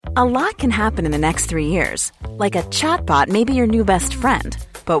A lot can happen in the next 3 years. Like a chatbot may be your new best friend.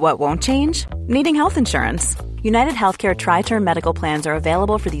 But what won't change? Needing health insurance. United Healthcare Tri-Term Medical Plans are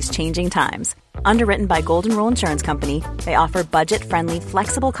available for these changing times. Underwritten by Golden Rule Insurance Company, they offer budget-friendly,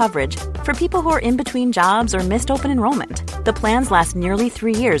 flexible coverage for people who are in between jobs or missed open enrollment. The plans last nearly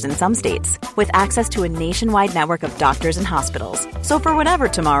 3 years in some states, with access to a nationwide network of doctors and hospitals. So for whatever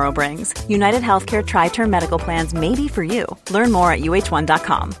tomorrow brings, United Healthcare Tri-Term Medical Plans may be for you. Learn more at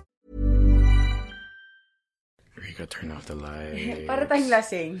uh1.com. Rico, turn off the lights. Para tayong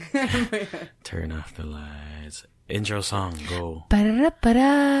lasing. Turn off the lights. Intro song, go. Para.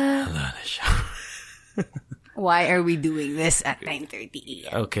 Hello, the show. Why are we doing this at 9:30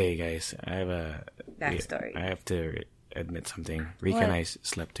 a.m.? Okay, guys, I have a backstory. I have to admit something. Rico and I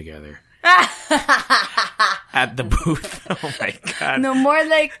slept together at the booth. Oh my god! No, more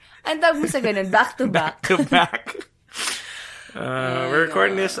like ang tawag mo sa ganun, back to back. Back to back. We're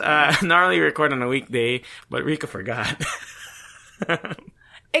recording this. Normally we record on a weekday, but Rico forgot.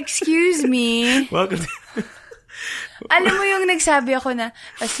 Excuse me. Welcome to Alam mo yung nagsabi ako na,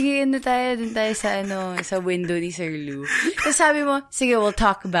 sige, dun tayo sa window ni Sir Lou. Tapos sabi mo, sige, we'll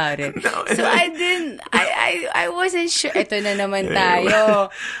talk about it. No, so I wasn't sure. Ito na naman tayo.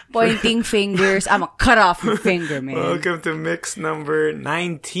 Pointing fingers. I'm gonna cut off your finger, man. Welcome to mix number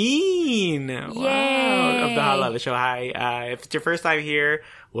 19. Wow. Yay. Of the Halal Show. Hi. If it's your first time here,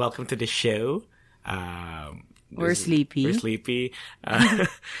 welcome to the show. We're sleepy. We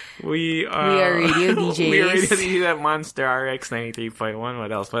are radio DJs. We are radio DJs at Monster RX 93.1.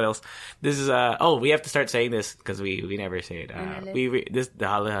 What else? This is, we have to start saying this because we never say it. The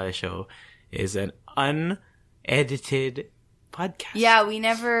Halal Show is an unedited podcast. Yeah, we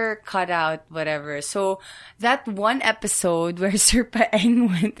never cut out whatever. So that one episode where Sir Paeng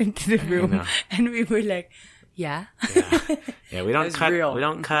went into the room and we were like, yeah. We don't cut. Real. We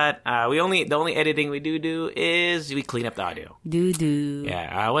don't cut. The only editing we do is we clean up the audio. Do.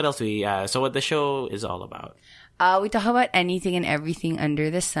 Yeah. What else so what the show is all about? We talk about anything and everything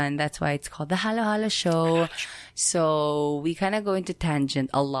under the sun. That's why it's called the Halo Halo Show. So we kind of go into tangent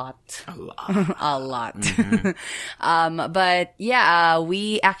a lot. A lot. Mm-hmm. But yeah,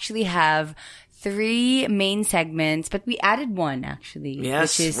 we actually have 3 main segments, but we added one actually.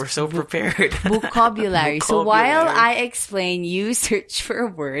 Yes, which is we're so prepared. Vocabulary. So while I explain, you search for a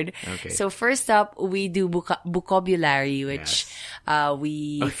word. Okay. So first up, we do vocabulary, which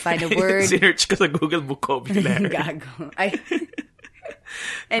we find a word. Search ka sa Google vocabulary. Gago.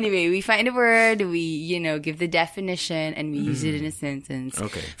 Anyway, we find a word, we, give the definition, and we use it in a sentence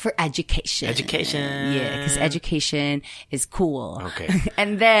for education. Education. Yeah, because education is cool. Okay.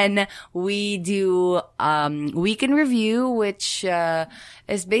 And then we do week in review, which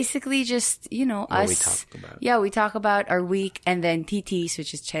is basically just, what us. We talk about. Yeah, we talk about our week, and then TTs,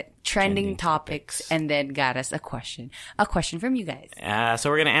 which is trending topics, and then got us a question from you guys. So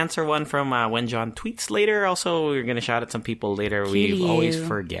we're gonna answer one from when John tweets later. Also, we're gonna shout at some people later. We always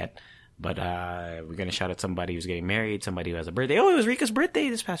forget, but we're gonna shout at somebody who's getting married, somebody who has a birthday. Oh, it was Rika's birthday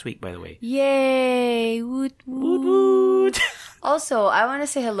this past week, by the way. Yay! Woot woot woot! Also, I want to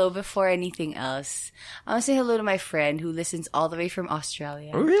say hello before anything else. I want to say hello to my friend who listens all the way from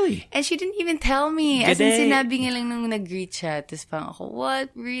Australia. Oh, really? And she didn't even tell me. As in, sinabi nga lang nung nag-greet siya. Tapos parang ako, what?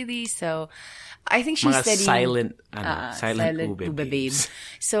 Really? So, I think she's studying... silent ube babes.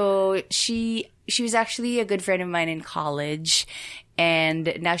 So, she was actually a good friend of mine in college.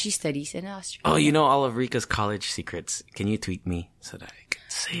 And now she studies in Australia. Oh, you know all of Rika's college secrets. Can you tweet me so that I can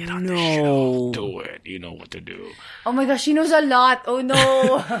say it on the show? Do it. You know what to do. Oh my gosh, she knows a lot. Oh no.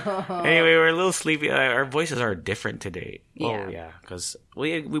 Anyway, we're a little sleepy. Our voices are different today. Yeah. Oh yeah, because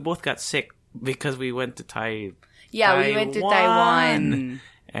we both got sick because we went to Taiwan. We went to Taiwan.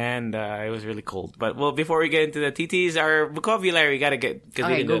 And it was really cold. But, before we get into the TTs, our vocabulary, we gotta get,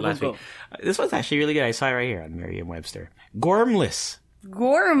 because we didn't do it last week. This one's actually really good. I saw it right here on Merriam-Webster. Gormless.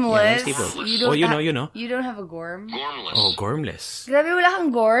 Gormless? Yeah, you know. You don't have a gorm? Gormless. Oh, gormless. Grabe, wala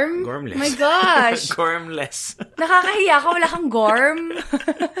kang gorm? Gormless. Oh my gosh. Gormless. Nakakahiya ka, wala kang gorm?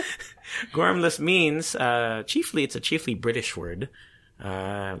 Gormless means, it's a chiefly British word,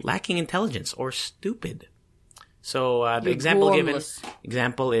 lacking intelligence or stupid. So, the example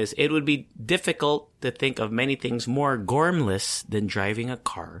is, it would be difficult to think of many things more gormless than driving a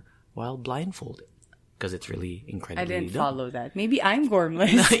car while blindfolded. Because it's really incredibly I didn't dumb. follow that. Maybe I'm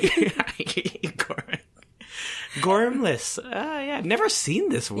gormless. Gormless. I've never seen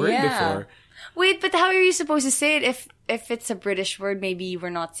this word before. Wait, but how are you supposed to say it if it's a British word? Maybe we're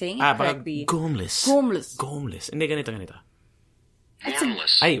not saying it correctly. Gormless. Hindi, ganito.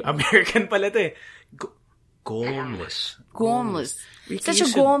 Gormless. Ay, American pala ito eh. Gormless. Such a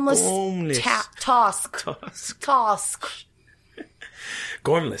gormless task.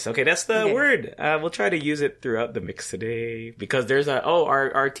 Gormless. Okay, that's the word. We'll try to use it throughout the mix today because there's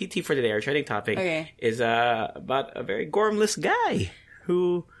our TT for today, our trending topic is about a very gormless guy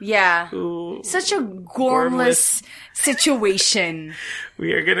who such a gormless situation.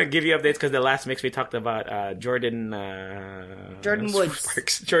 We are gonna give you updates because the last mix we talked about Jordan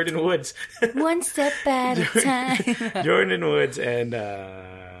Woods. One step at a time. Jordan Woods and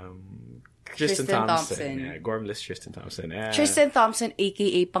Tristan Thompson. Yeah, gormless Tristan Thompson. Tristan Thompson,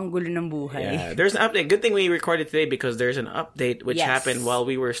 aka Panggulo ng Buhay. Yeah, there's an update. Good thing we recorded today because there's an update which happened while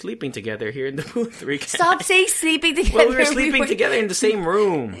we were sleeping together here in the booth. Stop saying sleeping together. Well, we were sleeping together in the same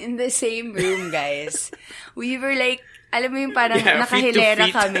room. In the same room, guys. We were like, alam mo yung parang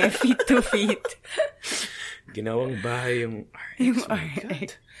nakahilera kami, feet to feet. Ginawang bahay yung RX. Oh my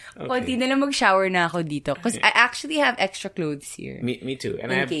God. Okay. Konti na lang mag-shower na ako dito because I actually have extra clothes here. Me too. And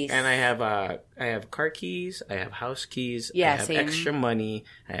I have car keys, I have house keys, I have extra money,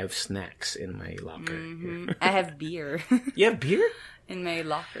 I have snacks in my locker. I have beer. You have beer? In my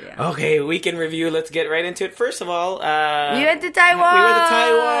locker, Okay, weekend review. Let's get right into it. First of all, we went to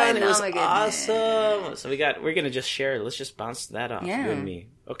Taiwan. It was awesome. So we're gonna just share. Let's just bounce that off, you and me.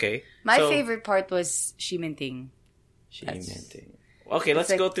 Okay. My favorite part was Shiminting. Okay,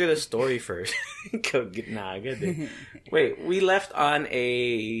 let's go through the story first. Wait, we left on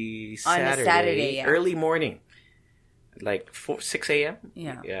a Saturday early morning. Like 6 a.m.?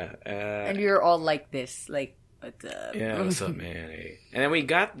 Yeah. And we were all like this, like, what's up? Yeah, what's up, man? Hey. And then we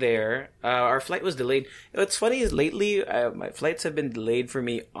got there. Our flight was delayed. What's funny is lately, my flights have been delayed for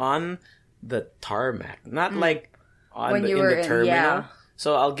me on the tarmac. Not like in the terminal. Yeah.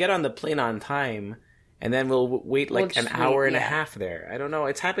 So I'll get on the plane on time. And then we'll wait an hour and a half there. I don't know.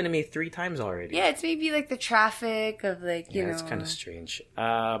 It's happened to me 3 times already. Yeah, it's maybe like the traffic of you know. It's kind of strange.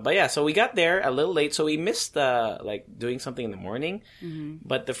 But yeah, so we got there a little late. So we missed doing something in the morning. Mm-hmm.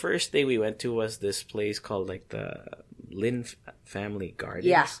 But the first day we went to was this place called like the Lin Family Gardens.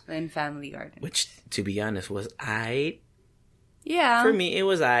 Yeah, Lin Family Garden. Which, to be honest, was aight. Yeah. For me, it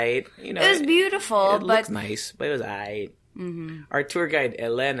was aight. You know, it was beautiful. It looked nice, but it was aight. Mm-hmm. Our tour guide,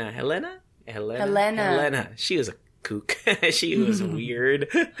 Helena. She was a kook. She was weird.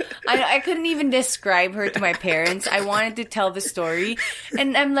 I couldn't even describe her to my parents. I wanted to tell the story,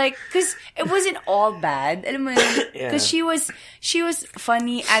 and I'm like, because it wasn't all bad. Because she was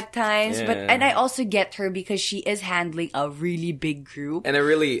funny at times, and I also get her because she is handling a really big group and a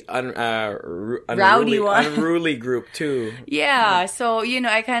really unruly group too. Yeah, so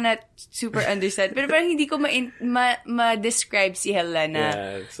I kind of super understand, but parang hindi ko ma-describe si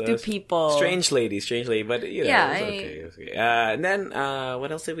Helena to people. Strange lady, but it was okay. And then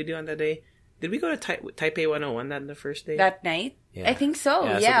what else did we do on that day? Did we go to Taipei 101 that the first day? That night? Yeah. I think so.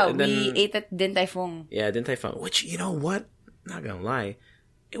 We ate at Din Tai Fung. Yeah, Din Tai Fung. Which, you know what? Not gonna lie.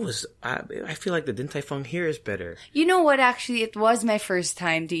 It was, I feel like the Din Tai Fung here is better. You know what, actually, it was my first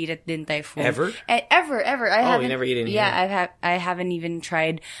time to eat at Din Tai Fung. Ever? Ever. You never eaten here? Yeah, I haven't even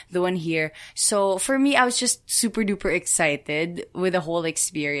tried the one here. So, for me, I was just super duper excited with the whole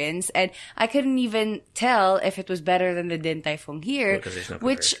experience. And I couldn't even tell if it was better than the Din Tai Fung here.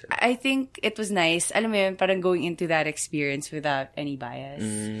 Which, I think it was nice. Alam mo yun, parang going into that experience without any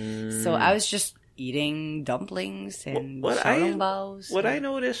bias. So, I was just eating dumplings and xiaolongbaos. What I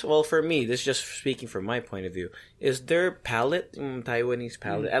noticed, well, for me, this is just speaking from my point of view, is their palate, Taiwanese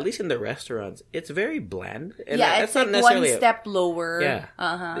palate, at least in the restaurants, it's very bland. And it's like not one step lower.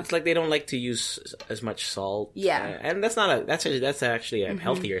 Yeah. It's like they don't like to use as much salt. Yeah. And that's actually a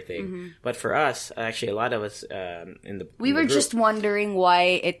healthier thing. Mm-hmm. But for us, actually, a lot of us we were just wondering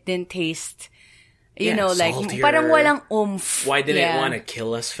why it didn't taste, you know, like, saltier. Parang walang oomph. Why didn't it want to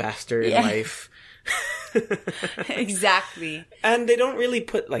kill us faster in life? Exactly. And they don't really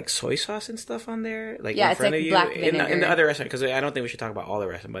put like soy sauce and stuff on there, like in front of you. Black vinegar. In the other restaurant, because I don't think we should talk about all the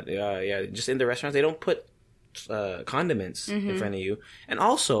restaurants, but just in the restaurants they don't put condiments in front of you, and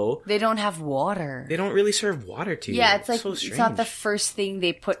also they don't have water. They don't really serve water to you. Yeah, it's like so strange. It's not the first thing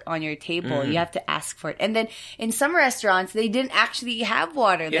they put on your table. You have to ask for it. And then in some restaurants they didn't actually have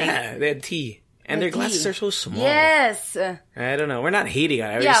water. Yeah, they had tea. And their glasses are so small. Yes. I don't know. We're not hating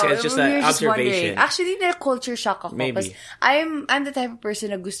on it. It's just an observation. Actually, na culture shock ako. Maybe. I'm the type of person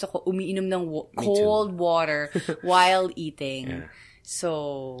na gusto ko umiinom ng cold water while eating. Yeah.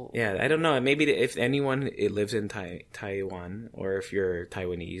 So... Yeah, I don't know. Maybe if anyone lives in Taiwan, or if you're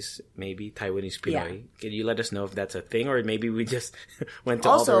Taiwanese, maybe Taiwanese Pinoy, can you let us know if that's a thing? Or maybe we just went to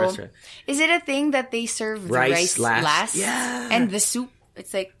all the restaurants. Is it a thing that they serve the rice last? Yeah. And the soup?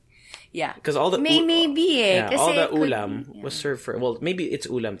 It's like... Yeah. Because all the maybe all the ulam was served for. Well, maybe it's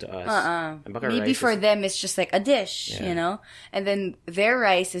ulam to us. Maybe for them it's just like a dish, you know. And then their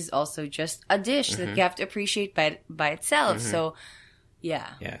rice is also just a dish that you have to appreciate by itself. So, yeah.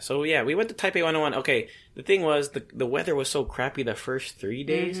 Yeah. So yeah, we went to Taipei 101. Okay, the thing was the weather was so crappy the first 3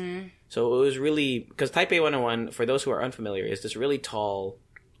 days. So it was really because Taipei 101, for those who are unfamiliar, is this really tall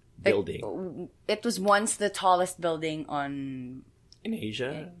building. It was once the tallest building in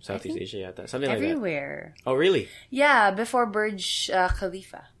Asia, Southeast Asia, something like that. Everywhere. Oh, really? Yeah, before Burj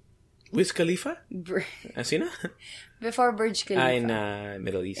Khalifa. Wiz Khalifa? Sino? Before Burj Khalifa. In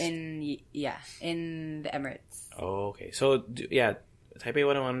Middle East. In the Emirates. Oh, okay. So yeah, Taipei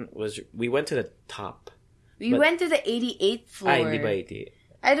 101 was. We went to the top. We went to the 88th floor. Hindi ba 88?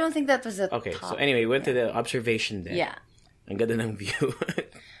 I don't think that was the top. Okay, so anyway, we went to the observation deck. Yeah. Ang ganda ng view.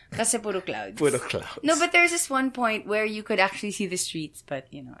 Kasi puro clouds. Puro clouds. No, but there's this one point where you could actually see the streets, but,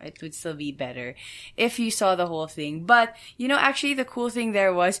 you know, it would still be better if you saw the whole thing. But, you know, actually the cool thing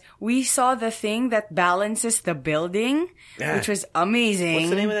there was we saw the thing that balances the building, which was amazing. What's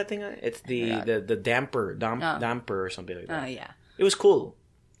the name of that thing? It's the damper or something like that. Oh, yeah. It was cool.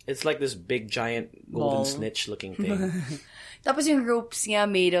 It's like this big, giant, golden snitch looking thing. Tapos yung ropes niya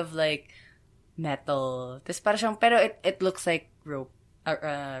made of, like, metal. Pero it looks like ropes,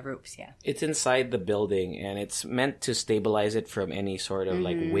 yeah. It's inside the building, and it's meant to stabilize it from any sort of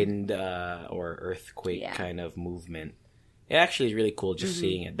like wind or earthquake kind of movement. It actually is really cool just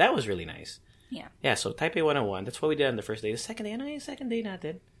seeing it. That was really nice. Yeah. Yeah, so Taipei 101, that's what we did on the first day. The second day, second day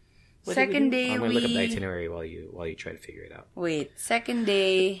natin. Second day, I'm going to look up the itinerary while you try to figure it out. Wait, second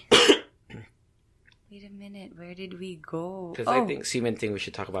day... Wait a minute, where did we go? Because I think cementing we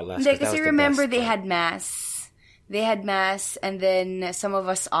should talk about last. Because you remember they had mass. They had mass, and then some of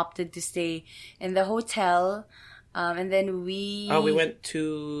us opted to stay in the hotel, and then we... Oh, we went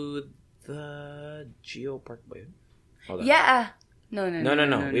to the Geo Park ba yun? Hold on. Yeah.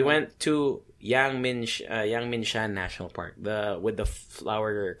 No. We went to Yangmingshan National Park, with the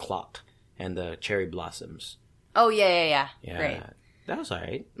flower clock and the cherry blossoms. Oh, yeah. Great. That was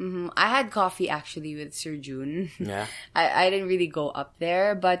alright. I had coffee actually with Sir June. Yeah. I didn't really go up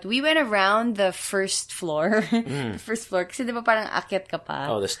there, but we went around the first floor. The first floor. Kasi di ba parang akyat ka pa?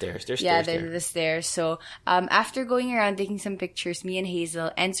 Oh, the stairs. There's stairs there. The stairs. So, after going around taking some pictures, me and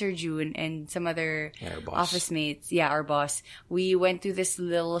Hazel and Sir June and some other office mates, our boss, we went to this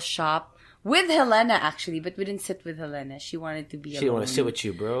little shop. With Helena, actually, but we didn't sit with Helena. She wanted to be alone. She didn't want to sit with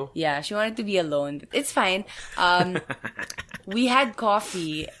you, bro. Yeah, she wanted to be alone. It's fine. We had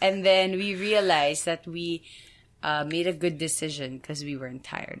coffee, and then we realized that we made a good decision because we weren't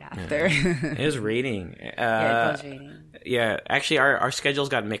tired after. It was raining. It was raining. Yeah, actually, our schedules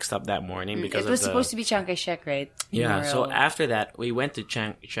got mixed up that morning because it was supposed to be Chiang Kai-shek, right? Yeah. Memorial. So after that, we went to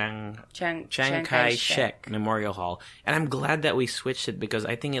Chiang Kai-shek Memorial Hall, and I'm glad that we switched it because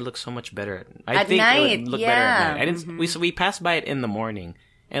I think it looks so much better. I think night, it would look better at night. We passed by it in the morning,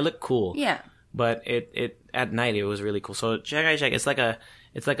 and it looked cool. Yeah. But it at night it was really cool. So Chiang Kai-shek, it's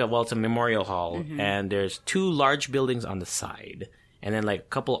a memorial hall, and there's 2 large buildings on the side. And then, like, a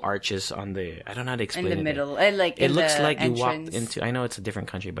couple arches on the... I don't know how to explain it. In the middle. It looks like entrance. you walked into... I know it's a different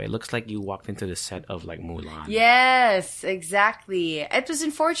country, but it looks like you walked into the set of, like, Mulan. Yes, exactly. It was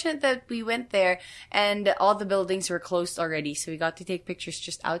unfortunate that we went there and all the buildings were closed already, so we got to take pictures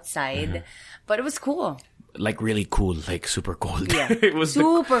just outside. But it was cool. Like, really cool. Like, super cold. Yeah. It was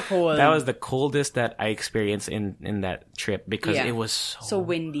super cold. That was the coldest that I experienced in that trip because it was so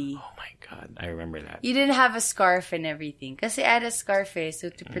windy. Oh, my God. I remember that. You didn't have a scarf and everything. Kasi I had a scarf so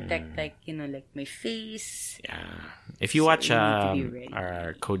to protect, like my face. Yeah. If you watch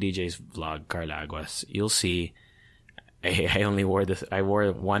our co-DJ's vlog, Carla Aguas, you'll see... I only wore this. I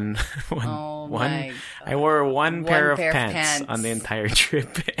wore one pair of pants on the entire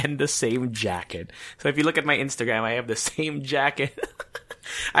trip and the same jacket. So if you look at my Instagram, I have the same jacket.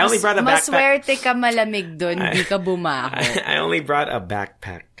 I only brought a backpack. Maswerte ka malamig dun, di ka bumaho. I only brought a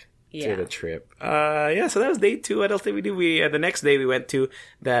backpack to the trip. So that was day 2. What else did we do? The next day we went to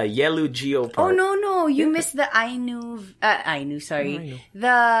the Yelu Geo Park. Oh no, you missed the Ainu.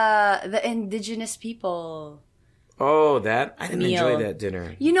 The indigenous people. Oh, that? I didn't enjoy that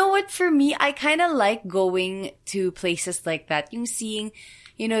dinner. You know what? For me, I kind of like going to places like that. Yung seeing,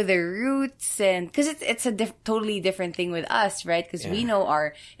 their roots and... Because it's a totally different thing with us, right? Because we know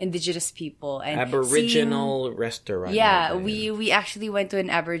our indigenous people. And Aboriginal restaurant. Yeah, we actually went to an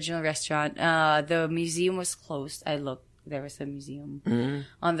Aboriginal restaurant. The museum was closed. I looked. There was a museum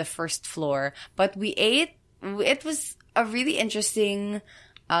on the first floor. But we ate. It was a really interesting...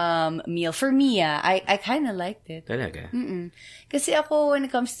 meal. For me, I kind of liked it. Talaga? Kasi ako, when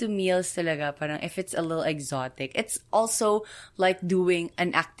it comes to meals talaga, parang if it's a little exotic, it's also like doing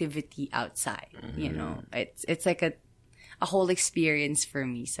an activity outside, you know. It's like a whole experience for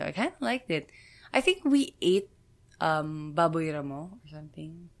me. So I kind of liked it. I think we ate baboy ramo or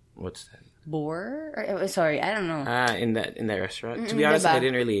something. What's that? Boar? Sorry, I don't know. In that restaurant? To be honest, diba? I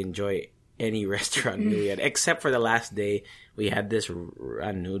didn't really enjoy any restaurant we had, except for the last day we had this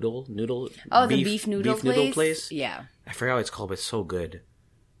noodle the beef noodle place. Yeah, I forgot what it's called, but it's so good.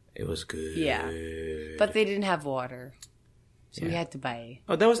 It was good. Yeah, but they didn't have water, so we had to buy.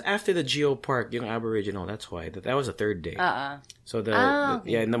 Oh, that was after the Geo Park, yung Aboriginal. That's why that was the third day. So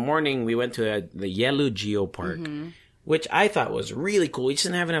okay. in the morning we went to the Yellow Geo Park, which I thought was really cool. We just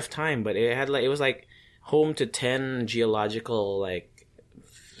didn't have enough time, but it was like home to 10 geological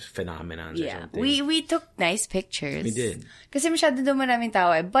phenomenons or something. We took nice pictures. We did. Kasi masyado daw maraming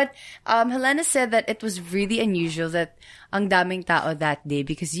tao eh. But Helena said that it was really unusual that ang daming tao that day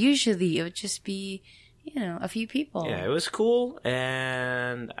because usually it would just be, a few people. Yeah, it was cool.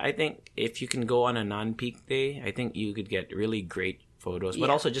 And I think if you can go on a non-peak day, I think you could get really great photos, but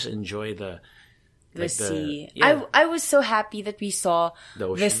also just enjoy the sea. I was so happy that we saw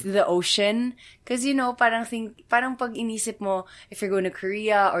the ocean. Because, parang pag inisip mo, if you're going to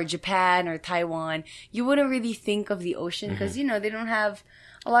Korea or Japan or Taiwan, you wouldn't really think of the ocean because, they don't have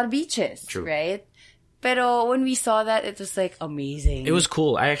a lot of beaches, True. Right? Pero when we saw that, it was like amazing. It was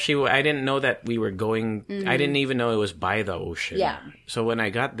cool. I didn't know that we were going, I didn't even know it was by the ocean. Yeah. So when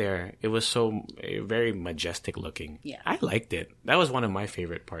I got there, it was so very majestic looking. Yeah. I liked it. That was one of my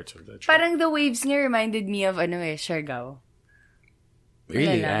favorite parts of the trip. Parang the waves nga reminded me of, Siargao.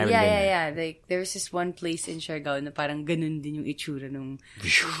 Really? Yeah. Like, there's this one place in Siargao na parang ganun din yung itsura ng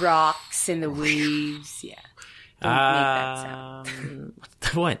rocks and the waves. Yeah. Don't make that sound.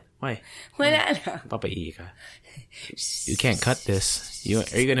 What? Why? Wala lang. Papaihi ka. You can't cut this.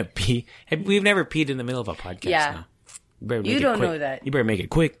 Are you gonna pee? We've never peed in the middle of a podcast. Yeah. Now. You don't know that. You better make it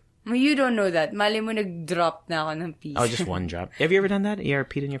quick. You don't know that. Mali mo nag-drop na ako ng pee. Oh, just one drop. Have you ever done that? You ever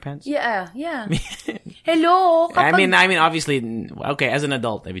peed in your pants? Yeah. Hello? I mean, obviously, okay, as an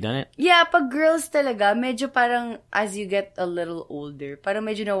adult, have you done it? Yeah, pag girls talaga, medyo parang as you get a little older, parang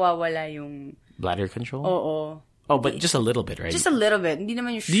medyo nawawala yung... Bladder control? Oo. Oh, but just a little bit, right? Just a little bit. Hindi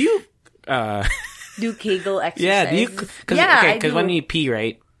naman yung... Do you... do Kegel exercise? Yeah, do you... Because when you pee,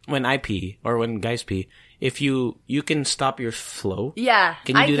 right? When I pee, or when guys pee, if you can stop your flow. Yeah.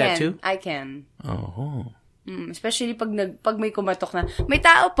 Can you do that too? I can. Oh. Especially pag may kumatok na, may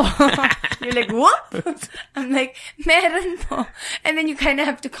tao po. You're like, what? I'm like, meron po. And then you kind of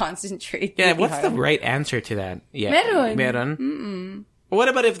have to concentrate. Yeah, what's the right answer to that? Yeah. Meron. Mm-mm. What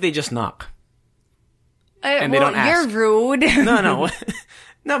about if they just knock? And they don't ask. You're rude. No.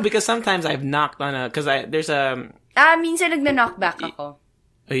 No, because sometimes I've knocked on there's a... minsan nagna-knockback ako.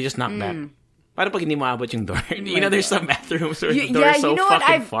 Oh, you just knock back? Paano pag hindi mo abot yung door? There's some bathrooms where the door is so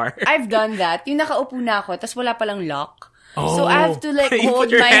fucking far. I've done that. Yung nakaupo na ako, tas wala palang lock. Oh, so I have to hold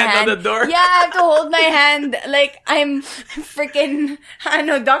put your my hand on the door? Yeah, I have to hold my hand like I'm freaking,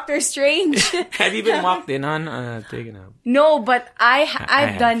 Doctor Strange. Have you been walked in on taken out? No, but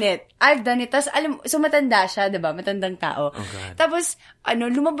I've done it. I've done it. Tas so matanda siya, 'di ba? Matandang tao. Oh God. Tapos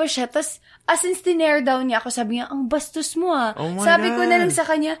lumabas siya, tas since tinare down niya ako, sabi niya, ang bastos mo ah. Oh my Sabi God. ko na lang sa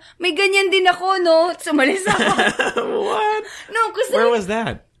kanya, may ganyan din ako, no? Sumalis ako. What? No, kasi where was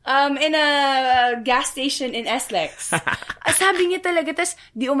that? In a gas station in SLEX. Sabi niya talaga, tas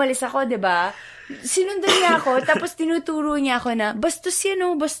di umalis ako, 'di ba? Sinundan niya ako, tapos tinuturo niya ako na, bastos yan,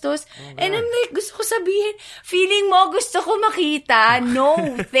 bastos. Oh, and I'm like, gusto ko sabihin, feeling mo, gusto ko makita. No,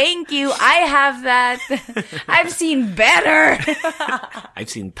 thank you. I have that. I've seen better. I've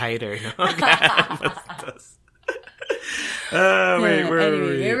seen tighter. No? Bastos. Wait, where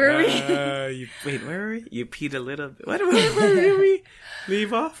were we? Where were we? You peed a little bit. Where did we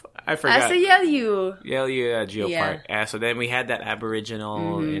leave off? I forgot. So Yelyu Geopark. So then we had that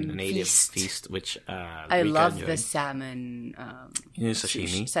Aboriginal and native feast, which I love the salmon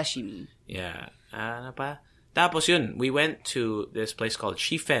sashimi. Yeah. Ano pa? Tapos yun, we went to this place called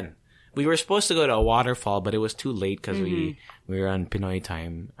Shifen. We were supposed to go to a waterfall, but it was too late because we were on Pinoy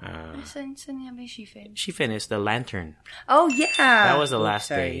time. Saan nga ba yung Shifen? Shifen is the lantern. Oh, yeah. That was the last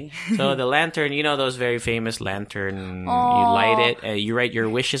day. So the lantern, those very famous lantern, you light it, you write your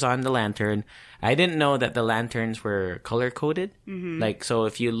wishes on the lantern. I didn't know that the lanterns were color-coded. Like, so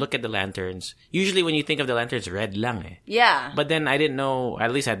if you look at the lanterns, usually when you think of the lanterns, red lang eh. Yeah. But then I didn't know,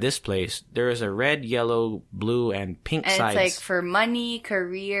 at least at this place, there was a red, yellow, blue, and pink and sides. It's like for money,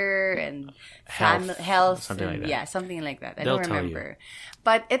 career, and health. Something like that. Yeah, something like that. They'll remember.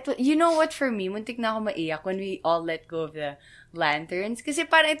 But you know what, for me, muntik na ako maiyak when we all let go of the lanterns. Kasi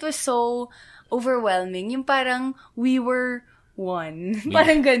parang it was so overwhelming. Yung parang we were one.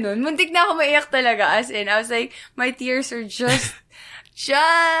 Parang ganun. Muntik na ako maiyak talaga. As in, I was like, my tears are just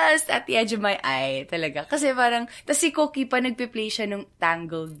at the edge of my eye talaga. Kasi parang, tas si Cookie pa nagpe-play siya ng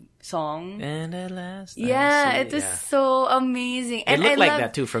Tangled song. And at last, it was so amazing. And it looked like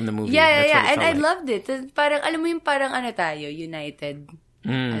that too from the movie. Yeah. And I loved it. Parang, alam mo yung parang ano tayo, united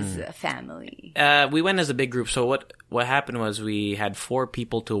as a family. We went as a big group. So what happened was we had 4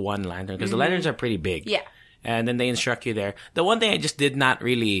 people to one lantern because the lanterns are pretty big. Yeah. And then they instruct you there. The one thing I just did not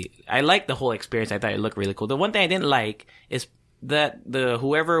really, I liked the whole experience. I thought it looked really cool. The one thing I didn't like is that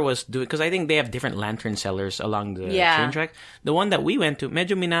whoever was doing, because I think they have different lantern sellers along the train track. The one that we went to,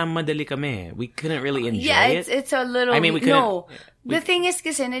 medyo minamadali kami. We couldn't really enjoy it. Yeah, it's a little. I mean, we couldn't. No, the thing is,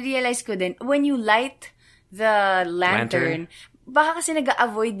 kasi na-realize ko din, when you light the lantern, baka kasi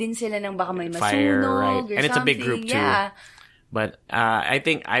nag-avoid din sila ng baka may masunog fire, right? or and it's a big group too. Yeah. But I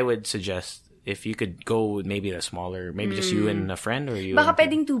think I would suggest if you could go with maybe the smaller, maybe just you and a friend, or you. Baka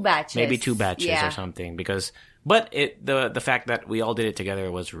pwedeng 2 batches. Maybe 2 batches or something, because. But the fact that we all did it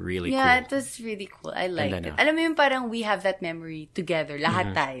together was really cool. Yeah, it was really cool. I liked it. Alam mo yung parang we have that memory together.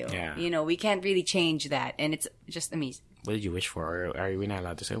 Lahat tayo. Yeah. You know, we can't really change that. And it's just amazing. What did you wish for? Or are we not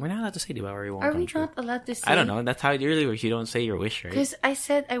allowed to say? We're not allowed to say, diba? Or are we not allowed to say? I don't know. That's how it really works. You don't say your wish, right? Because I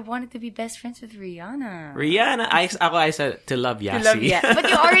said I wanted to be best friends with Rihanna. I said to love Yassi. But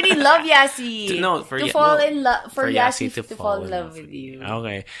you already love Yassi. For Yassi to fall in love with you.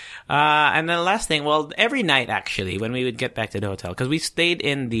 Okay. And then the last thing, well, every night actually, when we would get back to the hotel, because we stayed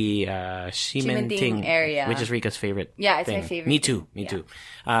in the Ximenting area, which is Rika's favorite. Yeah, it's thing. my favorite. Me too.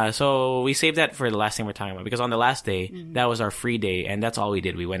 So we saved that for the last thing we're talking about, because on the last day, that was our free day, and that's all we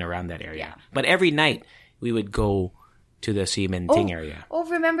did. We went around that area. Yeah. But every night, we would go to the Ximenting area. Oh,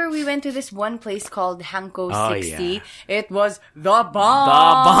 remember we went to this one place called Hanko 60? Yeah. It was the bomb! The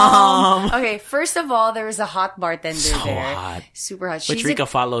bomb! Okay, first of all, there was a hot bartender there. Hot. Super hot. Which Rika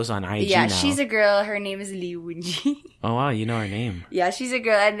follows on IG now. now. She's a girl. Her name is Lee Woonji. Oh, wow. You know her name. Yeah, she's a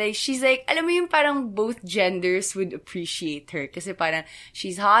girl. And she's like, alam mo yung parang both genders would appreciate her. Kasi parang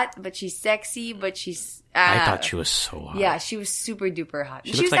she's hot, but she's sexy, but she's... I thought she was so hot. Yeah, she was super duper hot.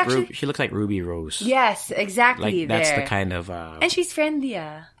 She looks like Ruby Rose. Yes, exactly. Like, that's the kind of... And she's friendly,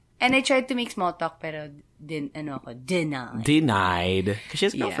 And I tried to make small talk, pero denied. Denied. Because she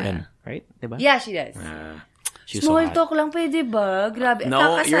has a girlfriend, right? Diba? Yeah, she does. Small so talk lang pwede ba? Grabe.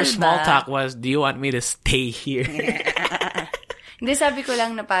 No, your small talk was, do you want me to stay here? Hindi, sabi ko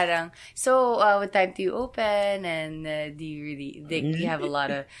lang na parang, so, what time do you open? And do you have a lot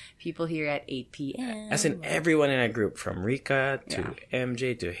of people here at 8 p.m.? As in everyone in a group, from Rika to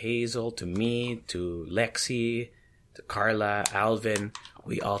MJ to Hazel to me to Lexi to Carla, Alvin.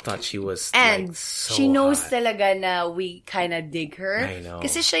 We all thought she was and so she knows hot. Talaga na we kind of dig her. I know.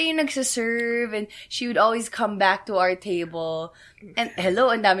 Kasi siya yung nagsaserve and she would always come back to our table. And hello,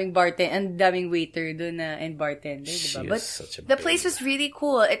 ang daming waiter doon and bartender, diba? But the place was really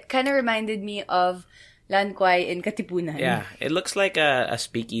cool. It kind of reminded me of Lankwai in Katipunan. Yeah, it looks like a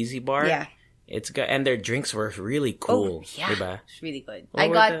speakeasy bar. Yeah. It's good, and their drinks were really cool. Oh, yeah. Diba? It's really good. I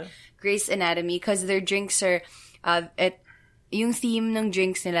got Grey's Anatomy because their drinks are yung theme ng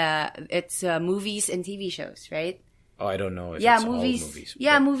drinks nila, it's movies and TV shows, right? Oh, I don't know if it's movies. All movies.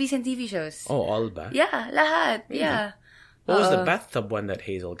 Yeah, movies and TV shows. Oh, all ba? Yeah, lahat. Really? Yeah. What was the bathtub one that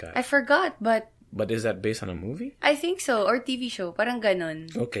Hazel got? I forgot, but... But is that based on a movie? I think so, or TV show. Parang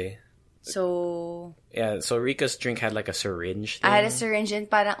ganon. Okay. So... Yeah, so Rika's drink had like a syringe thing. I had a syringe and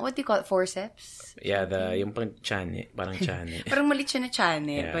parang, what do you call it, forceps? Yeah, yung parang chane. Parang chane. Parang malit siya na chane,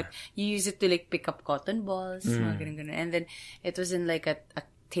 Yeah. but you use it to like pick up cotton balls, mga ganun. And then it was in like a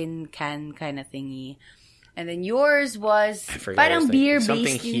tin can kind of thingy. And then yours was parang beer-based.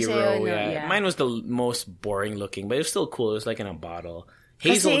 Something hero, sa'yo, yeah. Mine was the most boring looking, but it was still cool. It was like in a bottle.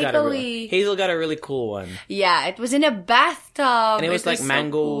 Hazel got a really cool one. Yeah, it was in a bathtub. And it was like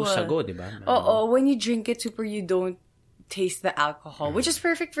mango so cool. sago, diba? Oh, when you drink it, you don't taste the alcohol, which is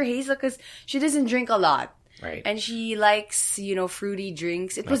perfect for Hazel because she doesn't drink a lot. Right. And she likes, fruity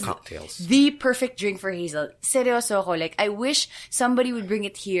drinks. It was cocktails. The perfect drink for Hazel. Seryoso ako. Like, I wish somebody would bring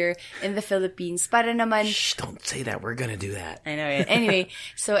it here in the Philippines para naman... Shh, don't say that. We're gonna do that. I know it. Anyway,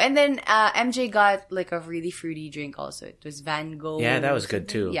 and then MJ got like a really fruity drink also. It was Van Gogh. Yeah, that was good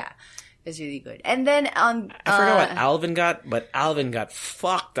too. Yeah. It was really good. And then I forgot what Alvin got, but Alvin got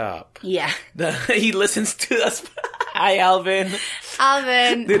fucked up. Yeah. He listens to us. Hi, Alvin.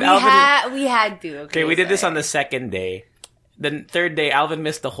 Alvin. Dude, we had to. Okay, we did this on the second day. the third day, Alvin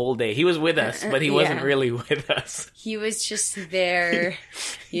missed the whole day. He was with us, but he wasn't really with us. He was just there,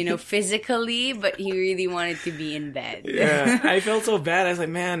 physically, but he really wanted to be in bed. Yeah, I felt so bad. I was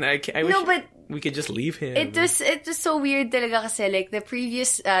like, man, I wish but we could just leave him. It was so weird talaga kasi like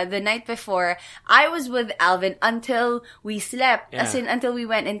the night before, I was with Alvin until we slept. As in, until we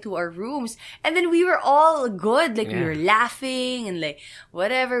went into our rooms. And then we were all good. Like, we were laughing and like,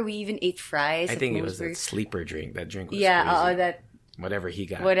 whatever. We even ate fries. I think it was that sleeper drink. That drink was crazy. that... Whatever he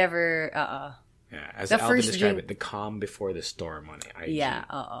got. Whatever, Yeah, as Alvin described it, the calm before the storm on IG. Yeah,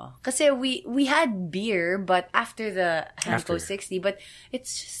 Kasi we had beer, but after the Hanko 60, but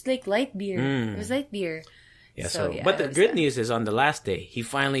it's just like light beer. It was light beer. Yeah, but the good news is on the last day, he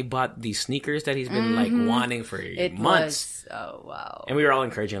finally bought these sneakers that he's been like wanting for months. Oh, wow. And we were all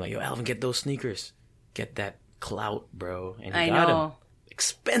encouraging like, yo, Alvin, get those sneakers. Get that clout, bro. And he I got know. them.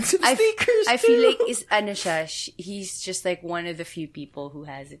 Expensive sneakers. I feel like he's just like one of the few people who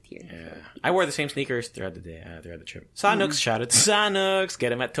has it here. Yeah. I wore the same sneakers throughout the day, throughout the trip. Sanux, shout out to Sanux. Get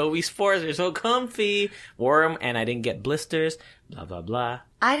them at Toby Sports. They're so comfy. Wore them and I didn't get blisters. Blah, blah, blah.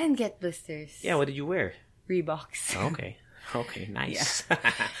 I didn't get blisters. Yeah, what did you wear? Reeboks. Okay, nice.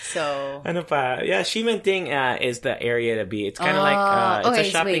 Yeah. So... Ano pa? Yeah, Shimenting is the area to be. It's kind of like, it's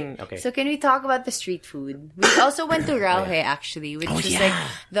a shopping... Wait. Okay. So can we talk about the street food? We also went to Rauhe, actually, which was like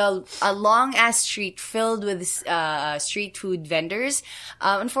a long-ass street filled with street food vendors.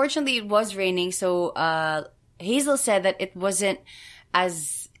 Unfortunately, it was raining, so Hazel said that it wasn't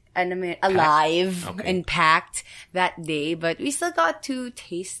as... alive and packed that day, but we still got to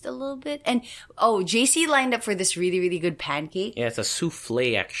taste a little bit. And JC lined up for this really, really good pancake. Yeah, it's a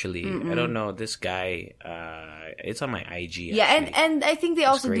souffle actually. I don't know this guy. It's on my IG. Yeah, actually. and I think they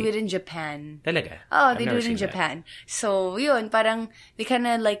also great. do it in Japan. Talaga? Oh, they do it in Japan. So yun, parang they kind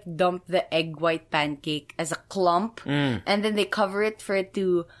of like dump the egg white pancake as a clump, and then they cover it for it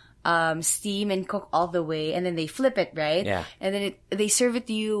to steam and cook all the way, and then they flip it, right? Yeah. And then they serve it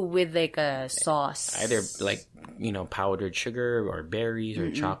to you with like a sauce. Either like, powdered sugar or berries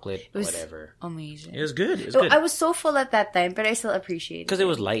or chocolate, It was whatever. amazing. It was good. It was So good. I was so full at that time, but I still appreciate it. Because it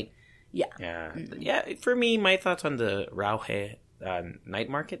was light. Yeah. Yeah. Yeah, for me, my thoughts on the Rauhe night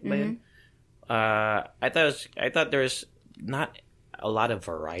market, I thought there was not a lot of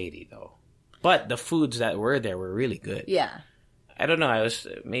variety though. But the foods that were there were really good. Yeah. I don't know.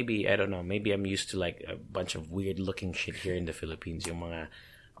 Maybe I'm used to like a bunch of weird looking shit here in the Philippines, yung mga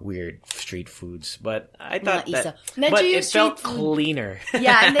weird street foods. But I thought but it felt cleaner.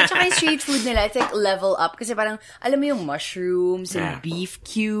 Yeah, and then tsaka yung street food nila, it's like level up. Kasi parang, alam mo yung mushrooms and beef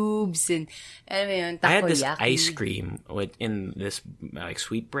cubes and, alam mo yung takoyaki. I had this ice cream in this like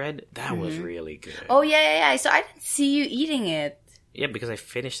sweet bread. That was really good. Oh, yeah. So I didn't see you eating it. Yeah, because I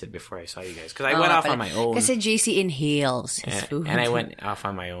finished it before I saw you guys. Because I went off on my own. Kasi JC inhales his food. And I went off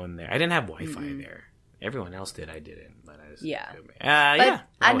on my own there. I didn't have Wi-Fi there. Everyone else did. I didn't. But I was,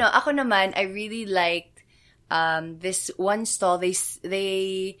 but ako naman, I really liked this one stall.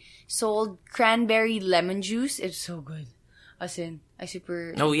 They sold cranberry lemon juice. It's so good. As in, I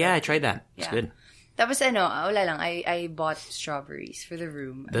tried that. It's good. Tapos wala lang. I bought strawberries for the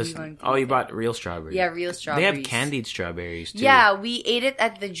room. You bought real strawberries? Yeah, real strawberries. They have candied strawberries too. Yeah, we ate it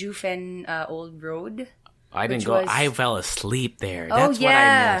at the Jufen Old Road. I didn't go. I fell asleep there. That's what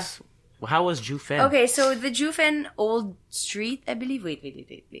I missed. How was Jufen? Okay, so the Jufen Old Street, I believe. Wait.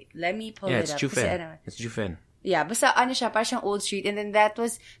 Let me pull it up. It's Jufen. Yeah, basta siya, parang siyang Old Street. And then that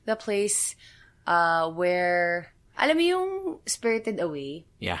was the place where... Alam mo yung Spirited Away?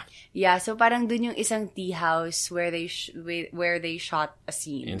 Yeah. Yeah, so parang dun yung isang tea house where they shot a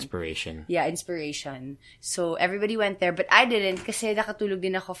scene. Inspiration. Yeah, Inspiration. So everybody went there, but I didn't kasi nakatulog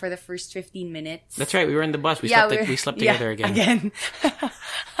din ako for the first 15 minutes. That's right, we were in the bus. We slept together again.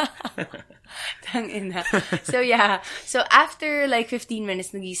 Tangina. So after like 15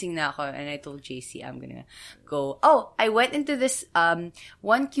 minutes, nagising na ako and I told JC, I'm gonna go. Oh, I went into this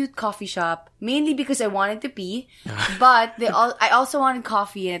one cute coffee shop, mainly because I wanted to pee, but I also wanted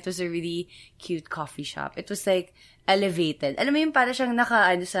coffee and it was a really cute coffee shop. It was like elevated. Alam mo yung para siyang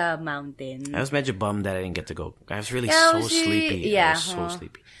naka sa mountain. I was medyo bummed that I didn't get to go. I was really sleepy. Yeah. I was so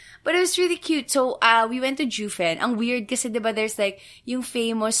sleepy. But it was really cute. So, we went to Jufen. Ang weird kasi, diba, there's like, yung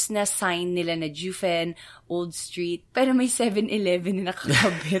famous na sign nila na Jufen, Old Street, pero may 7-Eleven na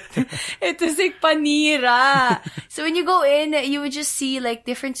nakakabit. It was like panira. So, when you go in, you would just see like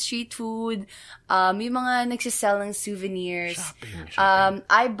different street food, yung mga nagsisell ng souvenirs. Shopping.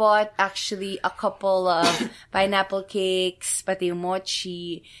 I bought actually a couple of pineapple cakes, pati yung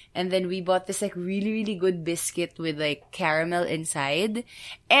mochi, and then we bought this like really, really good biscuit with like caramel inside.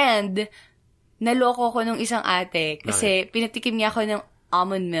 And naloko ko nung isang ate kasi pinatikim niya ako ng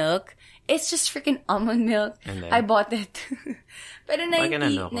almond milk. It's just freaking almond milk. I bought it. Pero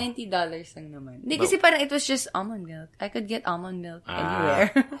 $90 lang naman. Hindi kasi parang it was just almond milk. I could get almond milk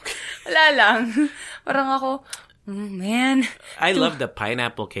anywhere. Wala lang. Parang ako, man. I love the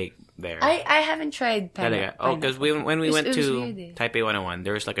pineapple cake there. I haven't tried pineapple. Oh, because when we went to weird, Taipei 101,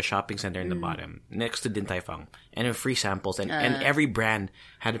 there was like a shopping center in the bottom next to Din Tai Fung, and there were free samples, and every brand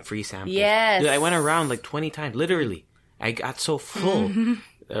had free samples. Yes. Dude, I went around like 20 times, literally. I got so full.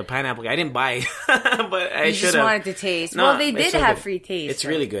 Pineapple. I didn't buy, but I should have. You just wanted to taste. No, well, they did have free taste. It's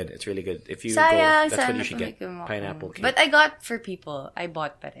really good. It's really good. If you Sayang, go, that's what you should get. Pineapple cake. But I got for people. I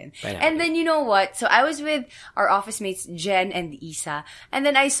bought pa rin. And then you know what? So I was with our office mates Jen and Isa, and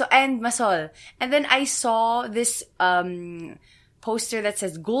then I saw and Masol, and then I saw this poster that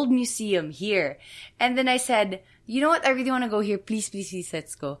says Gold Museum here, and then I said, you know what? I really want to go here. Please, please, please,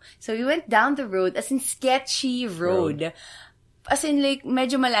 let's go. So we went down the road, as in sketchy road. As in, like,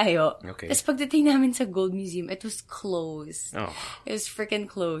 medyo malayo. Okay. Tapos pagdating namin sa Gold Museum, it was closed. Oh. It was freaking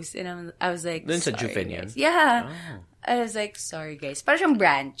closed. And I was like, Dun sa sorry, Juven guys. Yeah. Oh. I was like, sorry, guys. Parang siyang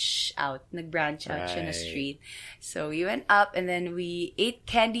branch out. Nag-branch out siya na street. So we went up and then we ate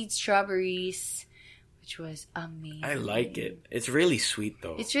candied strawberries, which was amazing. I like it. It's really sweet,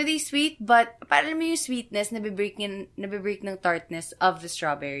 though. It's really sweet, but parang mo yung sweetness, nabibreak ng tartness of the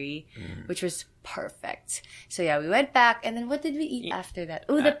strawberry, which was perfect. So yeah, we went back, and then what did we eat after that?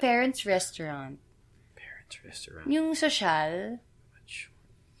 Oh, the Parents Restaurant. Parents Restaurant. Yung social.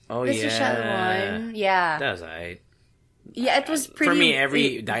 Oh, the yeah. The social one. Yeah. That was alright. Yeah, it was pretty... For me,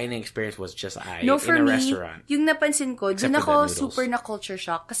 every dining experience was just in a restaurant. Yung napansin ko, dun ako super na culture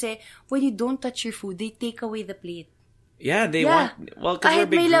shock kasi when you don't touch your food, they take away the plate. Yeah, they want... Well, because we're kahit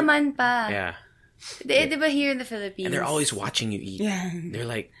big may group. Laman pa. Yeah. Diba here in the Philippines? And they're always watching you eat. Yeah. They're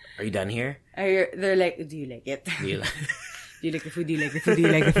like, are you done here? They're like, do you like it? Do you like Do you like the food? Do you like the food? Do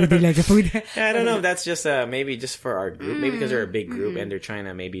you like the food? Do you like the food? I don't know if that's just maybe just for our group. Maybe because they're a big group and they're trying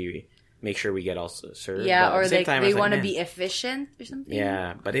to maybe make sure we get all served. Yeah, but or at the same like time, they want to be efficient or something.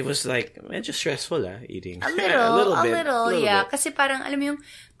 Yeah, but it was like just stressful eating. A little, a little yeah. bit. Kasi parang, alam mo yung,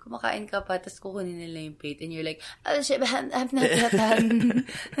 kumakain ka pa, tapos kukunin nila yung plate, and you're like, oh, shit,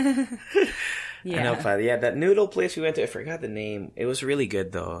 Yeah. I know, but yeah, that noodle place we went to, I forgot the name. It was really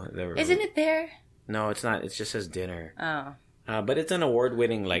good, though. Isn't it there? No, it's not. It just says dinner. Oh. But it's an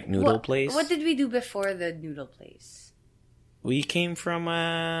award-winning, like, noodle place. What did we do before the noodle place? We came from,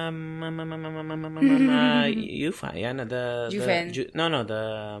 Yufa. Yeah, no,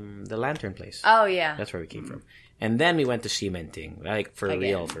 the lantern place. Oh, yeah. That's where we came from. And then we went to Cementing. Like, for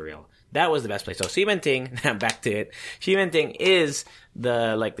real. That was the best place. So Cementing, back to it. Cementing is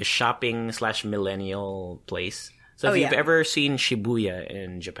the shopping / millennial place. So if you've ever seen Shibuya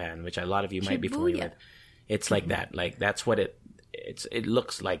in Japan, which a lot of you might be familiar with, it's like that. Like, that's what it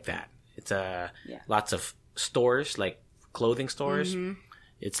looks like that. It's lots of stores, like clothing stores. Mm-hmm.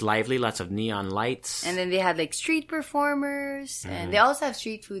 It's lively, lots of neon lights. And then they had like street performers. And they also have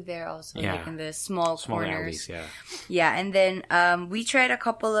street food there also. Yeah. Like in the small corners. Alleys, yeah. Yeah, and then we tried a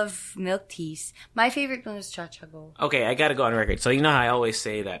couple of milk teas. My favorite one was Chachago. Okay, I gotta go on record. So you know how I always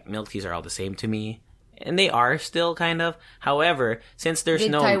say that milk teas are all the same to me? And they are still kind of. However, since there's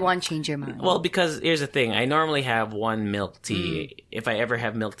Did Taiwan change your mind? Well, because here's the thing. I normally have one milk tea. If I ever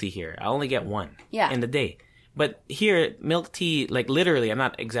have milk tea here, I only get one in the day. But here, milk tea, like literally, I'm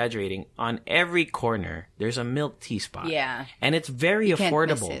not exaggerating, on every corner, there's a milk tea spot. Yeah. And it's very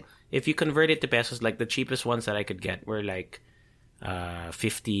affordable. Miss it. If you convert it to pesos, like the cheapest ones that I could get were like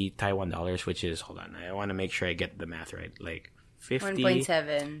 50 Taiwan dollars, which is, hold on, I want to make sure I get the math right. Like 50.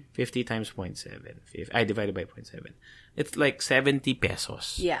 1.7. 50 times 0.7. I divided by 0.7. It's like 70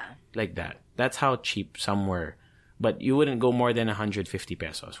 pesos. Yeah. Like that. That's how cheap some were. But you wouldn't go more than 150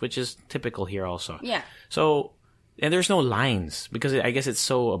 pesos, which is typical here also. Yeah. So, and there's no lines because I guess it's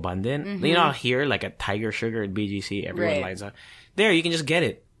so abundant. Mm-hmm. You know, here, like at Tiger Sugar at BGC, everyone lines up. There, you can just get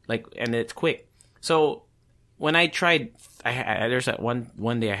it. Like, and it's quick. So, when I tried, there's that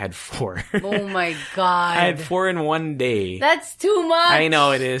one day I had 4. Oh my God. I had 4 in one day. That's too much. I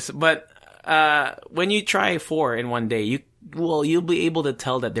know it is. But, when you try 4 in one day, you'll be able to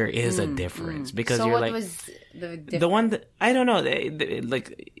tell that there is a difference because so you're what like, was the one that I don't know,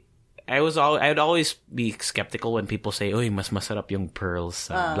 like I'd always be skeptical when people say, "Oy, mas masarap yung pearls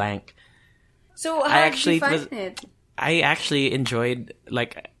blank." So how did you find it? I actually enjoyed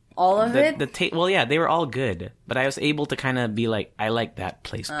like all of it. Well, yeah, they were all good, but I was able to kind of be like, I like that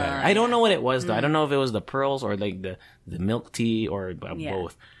place better. I don't know what it was though. I don't know if it was the pearls or like the milk tea or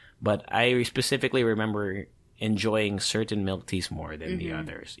both. But I specifically remember enjoying certain milk teas more than the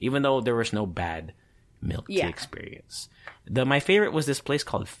others, even though there was no bad milk tea experience. My favorite was this place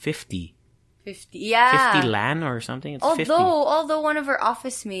called 50. 50, yeah. 50 LAN or something. It's 50. Although one of our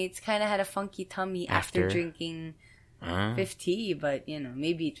office mates kind of had a funky tummy after drinking 50, but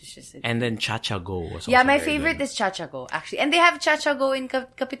maybe it was just. And then Chachago was also my favorite is Chachago actually, and they have Chachago in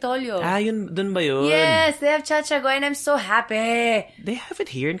Capitolio. Dun ba yun? Yes, they have Chachago, and I'm so happy. They have it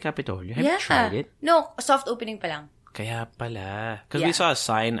here in Capitolio. Have you tried it? No, soft opening pa lang. Kaya pala. Because we saw a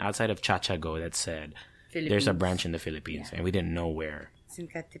sign outside of Chachago that said there's a branch in the Philippines, and we didn't know where. It's in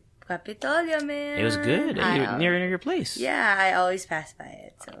Capitolio, man. It was good. Near your place. Yeah, I always pass by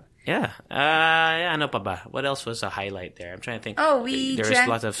it. So. Yeah. Ano pa ba? What else was a highlight there? I'm trying to think. Oh, there was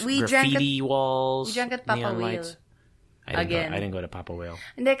lots of graffiti walls. We drank at Papa Whale. I didn't go to Papa Whale.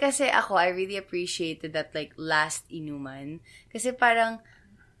 Hindi, kasi I really appreciated that last inuman. Kasi parang,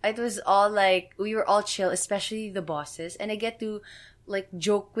 it was all we were all chill, especially the bosses. And I get to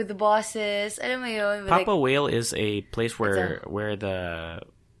joke with the bosses. Alam mo yun? Papa Whale is a place where the...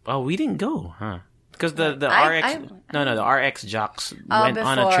 Oh, we didn't go, huh? Because the RX jocks went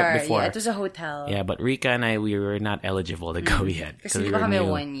on a trip before. Yeah, it was a hotel. Yeah, but Rika and we were not eligible to go yet because we were new.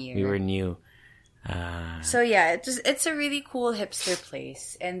 1 year. We were new. So yeah, it's a really cool hipster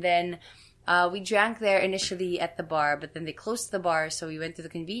place. And then we drank there initially at the bar, but then they closed the bar, so we went to the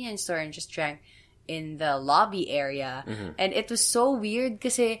convenience store and just drank in the lobby area. And it was so weird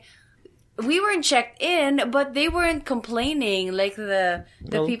kasi we weren't checked in, but they weren't complaining. Like the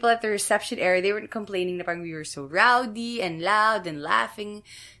people at the reception area, they weren't complaining that we were so rowdy and loud and laughing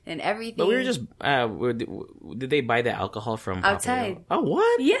and everything. But we were just, did they buy the alcohol from outside? Oh,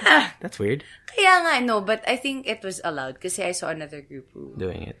 what? Yeah. That's weird. Kaya nga, no, but I think it was allowed kasi I saw another group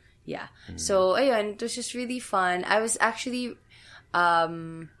doing it. Yeah. So, ayun, it was just really fun. I was actually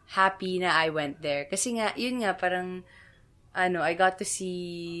happy na I went there. Kasi nga, yun nga, parang, I got to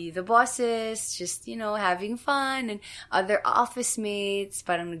see the bosses just, having fun, and other office mates,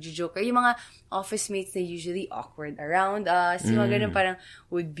 parang nagjo-joke. Yung mga office mates na usually awkward around us, yung mga ganun parang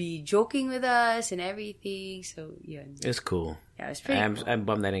would be joking with us and everything. So, yun. It's cool. Yeah, it was pretty cool. I'm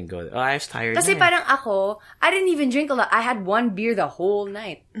bummed I didn't go. Oh, I was tired. Kasi parang I didn't even drink a lot. I had one beer the whole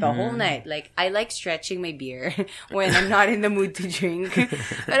night. Whole night. I like stretching my beer when I'm not in the mood to drink.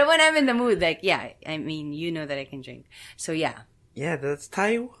 But when I'm in the mood, I mean, you know that I can drink. So, yeah. Yeah, that's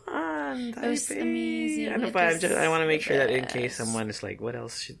Taiwan. It was amazing. I want to make sure that in case someone is like, what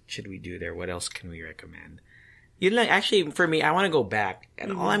else should we do there? What else can we recommend? Actually, for me, I want to go back.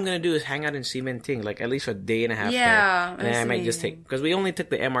 And all I'm going to do is hang out in Cimenting, at least a day and a half there. And then I might just because we only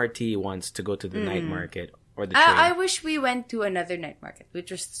took the MRT once to go to the night market or the train. I wish we went to another night market, which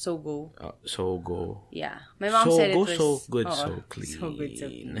was Sogo. Sogo. Yeah. My mom said it was... so good, so clean. So good, so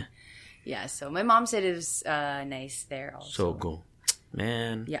clean. Yeah, so my mom said it was nice there also. Sogo.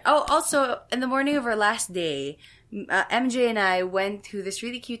 Man. Yeah. Oh, also, in the morning of our last day, MJ and I went to this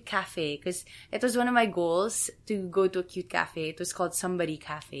really cute cafe because it was one of my goals to go to a cute cafe. It was called Somebody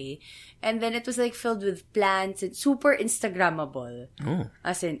Cafe. And then it was filled with plants and super Instagrammable. Oh.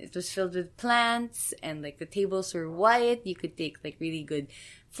 As in, it was filled with plants and the tables were white. You could take really good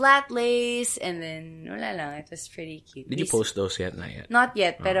flat lays and then wala lang. It was pretty cute. Did you post those yet? Not yet. Not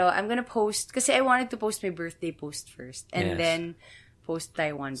yet, pero I'm gonna post kasi I wanted to post my birthday post first and then post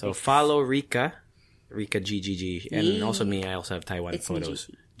Taiwan. So follow Rika GGG, and also me. I also have Taiwan photos.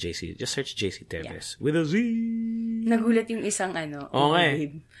 JC. Just search JC Teves with a Z. Nagulat yung isang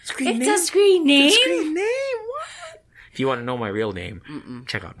Okay. It's a screen name. It's a screen name. What? If you want to know my real name,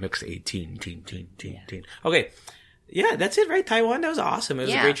 check out Mix 18. Okay. Yeah, that's it, right? Taiwan, that was awesome. It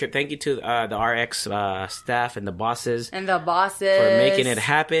was a great trip. Thank you to the RX staff and the bosses. For making it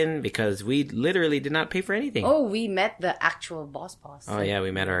happen because we literally did not pay for anything. Oh, we met the actual boss. Oh, yeah,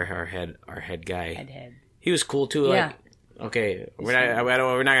 we met our head guy. Head. He was cool, too. Yeah. We're not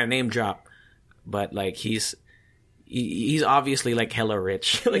going to name drop, but he's obviously hella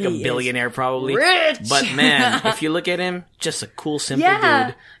rich, a billionaire probably. Rich! But man, if you look at him, just a cool, simple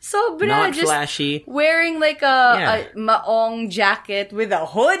dude. So, not just flashy. Wearing a maong jacket with a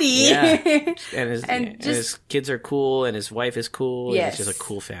hoodie. Yeah. And his kids are cool and his wife is cool. Yes. And it's just a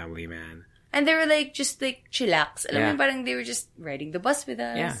cool family, man. And they were just chillax. Alam mo, parang they were just riding the bus with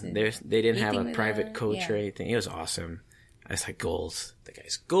us. Yeah, they didn't have a private coach or anything. It was awesome. It's goals. The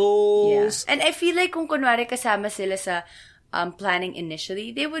guy's goals. Yeah. And I feel kung kunwari kasama sila sa planning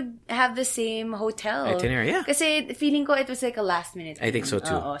initially, they would have the same hotel itinerary. Yeah, kasi feeling ko it was like a last minute thing. I think so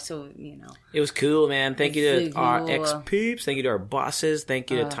too. So it was cool, man. Thank you to our ex-peeps. Thank you to our bosses.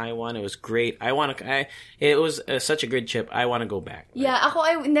 Thank you to Taiwan. It was great. It was such a good trip. I want to go back. Yeah,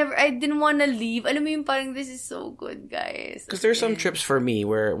 I didn't want to leave. Alam mo yung parang, this is so good, guys. Because there's some trips for me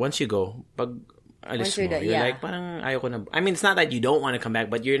where once you go, pag alis mo, you're like, parang ayoko na. I mean, it's not that you don't want to come back,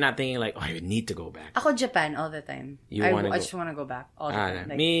 but you're not thinking like, oh, I need to go back. Ako Japan all the time. I just want to go back all the time.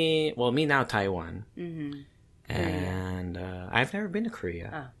 Like, me now Taiwan. Mm-hmm. And I've never been to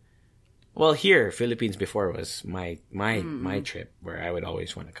Korea. Well, here, Philippines before was my trip where I would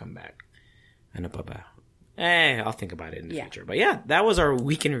always want to come back. Ano pa ba? I'll think about it in the future. But yeah, that was our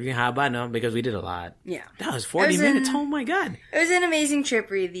weekend review. Haba, no? Because we did a lot. Yeah. That was 40 minutes. Oh my God. It was an amazing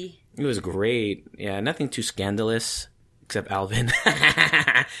trip, really. It was great. Yeah, nothing too scandalous except Alvin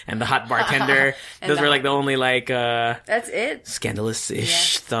and the hot bartender. Those were like the only like that's it.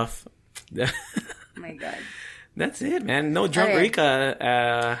 Scandalous-ish stuff. Oh my God. That's it, man. No drunk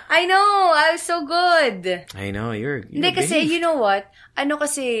Rika. I know. I was so good. I know. You're Hindi kasi, you know what? Ano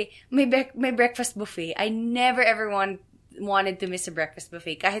kasi, may breakfast buffet. I never ever wanted to miss a breakfast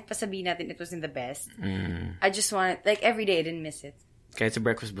buffet. Kahit pa sabihin natin it wasn't the best. I just wanted, like every day I didn't miss it. Kahit sa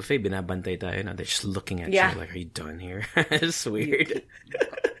breakfast buffet, binabantay tayo. They're just looking at you like, are you done here? It's weird.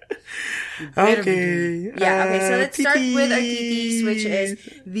 Okay. Yeah, okay, so let's start with our TTs, which is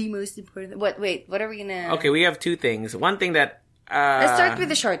the most important. What are we gonna... Okay, we have two things. One thing that... let's start with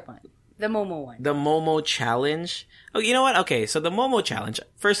the short one. The Momo one. The Momo challenge. Oh, you know what? Okay, so the Momo challenge,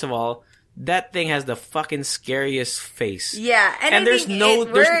 first of all, that thing has the fucking scariest face. Yeah, and I think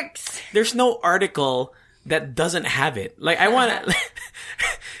it works. There's no article that doesn't have it. Like, I want to...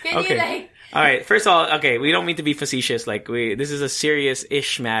 Can you like... All right, first of all, okay, we don't mean to be facetious. Like, this is a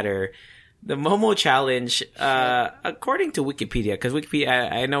serious-ish matter. The Momo challenge, according to Wikipedia, because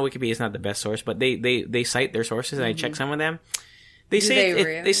Wikipedia, I know Wikipedia is not the best source, but they cite their sources, and I check some of them. They say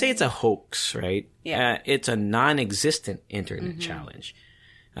it's a hoax, right? Yeah. It's a non-existent internet challenge.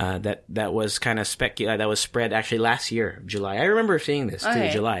 That was kind of that was spread actually last year, July. I remember seeing this too,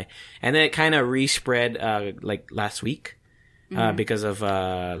 July, and then it kind of respread like last week. Because of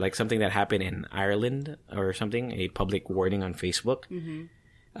like something that happened in Ireland or something, a public warning on Facebook.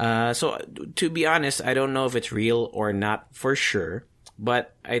 So to be honest, I don't know if it's real or not for sure,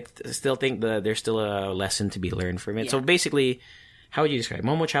 but I still think there's still a lesson to be learned from it. Yeah. So basically, how would you describe it?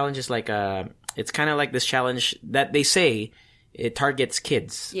 Momo challenge is like it's kind of like this challenge that they say it targets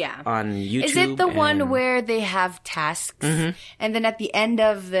kids on YouTube. Is it the one where they have tasks and then at the end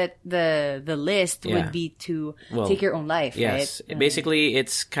of the list would be to take your own life, yes. right? Basically,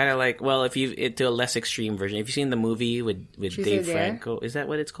 it's kind of like, well, if to a less extreme version. If you've seen the movie with Dave Franco, is that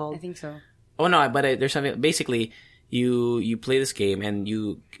what it's called? I think so. Oh, no, but there's something, basically, you play this game and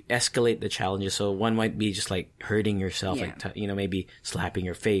you escalate the challenges. So one might be just like hurting yourself, like, maybe slapping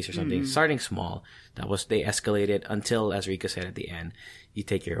your face or something. Starting small. They escalated until, as Rika said at the end, you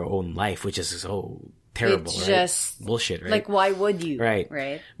take your own life, which is so terrible, it's right? Just bullshit, right? Like, why would you?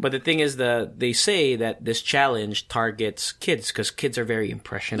 Right. But the thing is, they say that this challenge targets kids because kids are very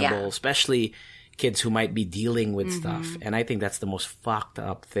impressionable, especially kids who might be dealing with stuff. And I think that's the most fucked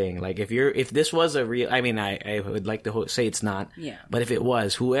up thing. Like, if this was a real, I mean, I would like to say it's not. Yeah. But if it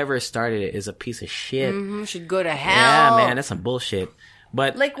was, whoever started it is a piece of shit. Should go to hell. Yeah, man, that's some bullshit.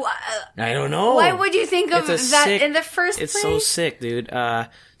 But like, I don't know. Why would you think of that in the first place? It's so sick, dude.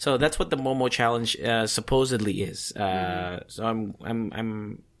 So that's what the Momo challenge supposedly is. So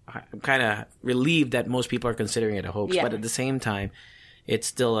I'm kind of relieved that most people are considering it a hoax, but at the same time, it's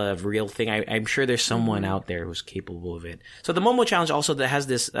still a real thing. I'm sure there's someone out there who's capable of it. So the Momo challenge also that has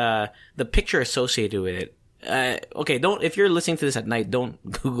this the picture associated with it. Okay, if you're listening to this at night, don't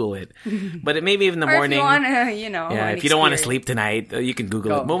Google it. But it may be in the morning. If you want to, if you don't want to sleep tonight, you can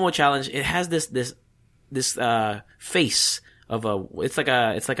Google it. Momo challenge. It has this face of it's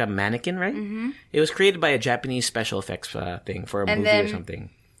like a mannequin, right? It was created by a Japanese special effects thing for a movie or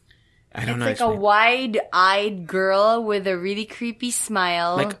something. I don't know. It's like a wide-eyed girl with a really creepy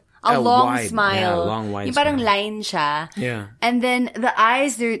smile. Like a long smile. Yeah, long, wide yung parang smile. line siya. Yeah. And then, the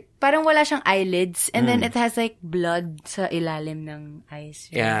eyes, parang wala siyang eyelids. And then, it has like blood sa ilalim ng eyes.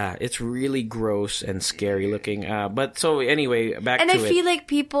 Right? Yeah, it's really gross and scary looking. But so, anyway, back to it. And I feel like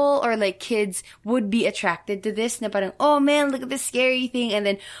people or like kids would be attracted to this na parang, oh man, look at this scary thing. And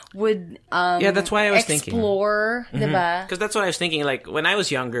then would yeah, that's why I was thinking. Explore, diba? Because that's what I was thinking. Like, when I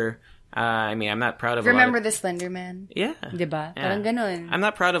was younger, I mean, I'm not proud of Remember a lot the Slender Man? Yeah. Diba? Yeah. Parang ganun. I'm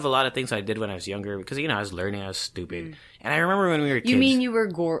not proud of a lot of things I did when I was younger because, I was learning, I was stupid. And I remember when we were kids. You mean you were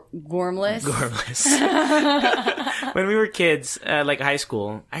gormless? Gormless. When we were kids, like high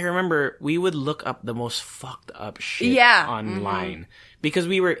school, I remember we would look up the most fucked up shit online because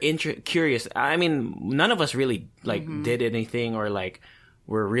we were curious. I mean, none of us really did anything or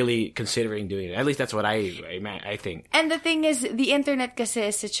were really considering doing it. At least that's what I think. And the thing is, the internet kasi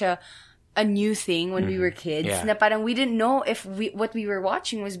is such a new thing when we were kids. Yeah. Na parang we didn't know if what we were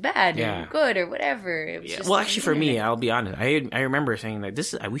watching was bad or good or whatever. It was just well, actually, for me, I'll be honest. I remember saying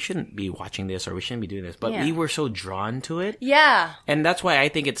we shouldn't be watching this or we shouldn't be doing this, but we were so drawn to it. Yeah, and that's why I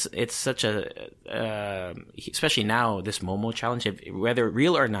think it's such a especially now this Momo challenge, whether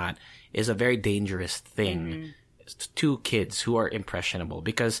real or not, is a very dangerous thing to kids who are impressionable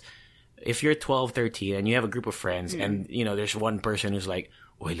because if you're 12, 13 and you have a group of friends and there's one person who's like,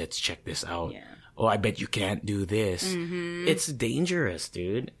 "Wait, let's check this out." Yeah. Oh, I bet you can't do this. It's dangerous,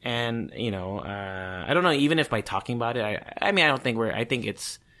 dude. And I don't know. Even if by talking about it, I think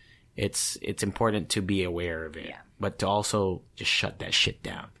it's important to be aware of it, but to also just shut that shit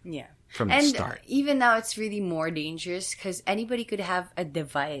down. Yeah. From the start. Even now, it's really more dangerous because anybody could have a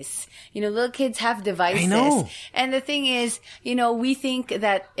device. Little kids have devices. I know. And the thing is, we think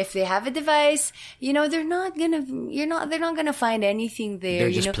that if they have a device, they're not gonna find anything there.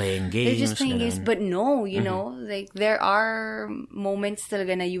 They're just playing games. They're just playing games. But no, there are moments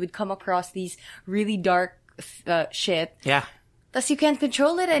talaga na you would come across these really dark shit. Yeah. Thus, you can't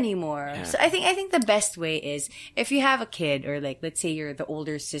control it anymore. Yeah. So I think the best way is if you have a kid or let's say you're the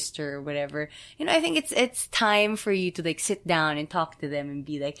older sister or whatever, I think it's time for you to sit down and talk to them and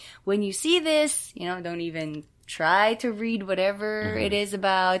be like, when you see this, don't even try to read whatever it is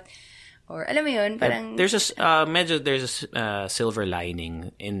about. Or alam mo yun, parang there's a silver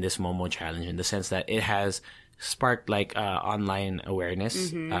lining in this Momo challenge in the sense that it has sparked online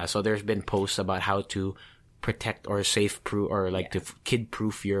awareness. So there's been posts about how to protect or safe-proof or to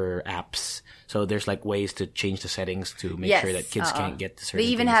kid-proof your apps. So there's ways to change the settings to make sure that kids can't get to certain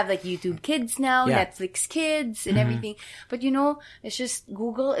They even things. have YouTube Kids now, Netflix Kids and everything. But it's just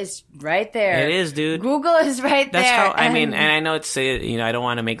Google is right there. It is, dude. Google is right there. That's how, I mean, and I know it's, I don't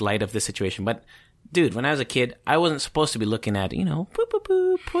want to make light of the situation, but dude, when I was a kid, I wasn't supposed to be looking at, triple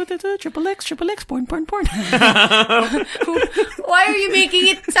X, porn. Why are you making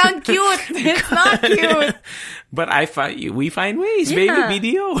it sound cute? It's not cute. But we find ways, baby,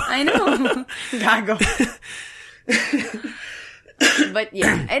 BDO. I know. Gago. But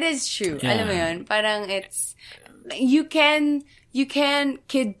yeah, it is true. Yeah. Alam mo yun, parang you can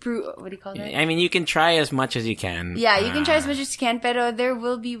kid-proof, what do you call that? I mean, you can try as much as you can. Yeah, you can try as much as you can, pero there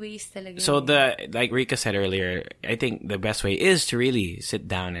will be ways talaga. So like Rika said earlier, I think the best way is to really sit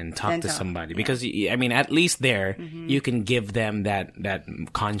down and talk to somebody. Because, I mean, at least there, you can give them that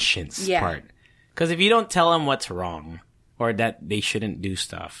conscience part. Because if you don't tell them what's wrong, or that they shouldn't do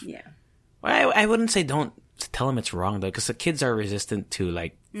stuff. Yeah. Well, I wouldn't say don't tell them it's wrong, though, because the kids are resistant to,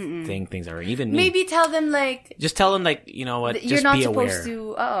 saying things are wrong. Even me. Maybe tell them, just tell them, you know what, you're just not be aware. supposed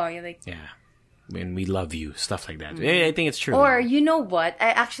to, you're yeah. And we love you, stuff like that. I think it's true. Or, you know what? I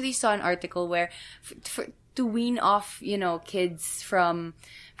actually saw an article where to wean off, kids from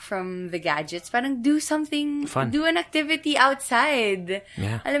the gadgets, parang do something fun. Do an activity outside.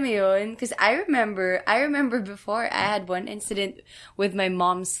 Yeah. Alam mo yun? Because I remember before I had one incident with my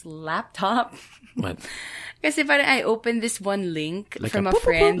mom's laptop. What? Kasi parang I opened this one link from a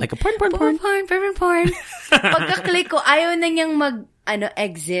friend. Like a porn. Pagka-click ko, ayaw na niyang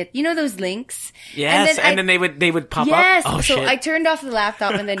exit. You know those links? Yes, and then they would pop up. Yes, Oh, so shit. I turned off the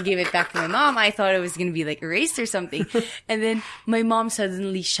laptop and then gave it back to my mom. I thought it was going to be erased or something. And then my mom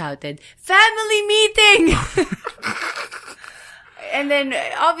suddenly shouted, "Family meeting!" And then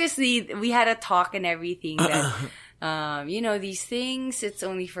obviously we had a talk and everything that these things, it's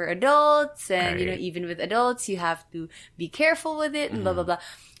only for adults and, right. Even with adults, you have to be careful with it and blah, blah, blah.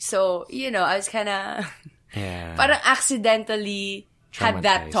 So, I was kind of parang accidentally had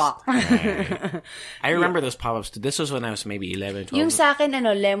that talk. Right. I remember those pop-ups. This was when I was maybe 11, 12. Yung sa akin,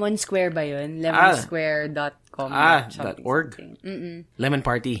 Lemon Square ba yun? Lemonsquare.com. .org? Lemon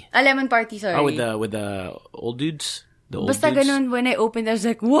Party. Lemon Party, sorry. Oh, with the old dudes? The old Basta dudes? ganun, when I opened, I was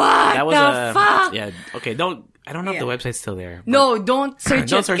like, what that was the fuck? Yeah, okay, I don't know if the website's still there. No, don't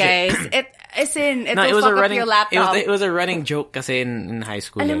search Don't it, search guys. It'll fuck up your laptop. It was a running joke kasi in high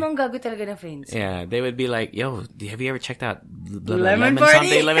school. Alam mo, ang gago talaga ng friends. Yeah, they would be like, yo, have you ever checked out Lemon Party?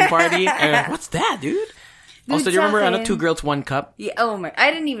 Sunday Lemon Party? What's that, dude? Also, do you remember 2 Girls, 1 Cup? Yeah,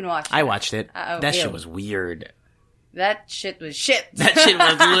 I didn't even watch it. I watched it. That shit was weird. That shit was shit. That shit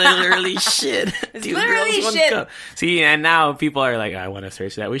was literally shit. It's literally shit. See, and now people are like, I want to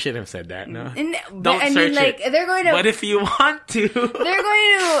search that. We shouldn't have said that. No. Don't search it. They're going to... But if you want to... They're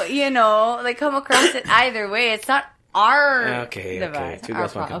going to, come across it either way. It's not our... Okay. Two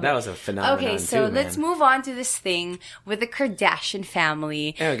girls, one cup. That was a phenomenon. Okay, so let's move on to this thing with the Kardashian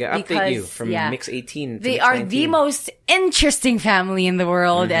family. Okay, update you from Mix 18 to They Mix are 19. the most interesting family in the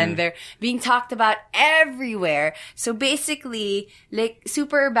world, and they're being talked about everywhere. So basically, like,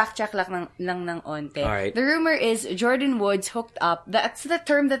 super backtrack lang ng onte. All right. The rumor is Jordan Woods hooked up, that's the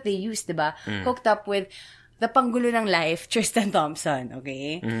term that they used, diba? Hooked up with the panggulo ng life, Tristan Thompson,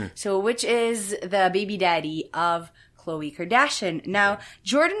 okay? So, which is the baby daddy of Khloe Kardashian. Now,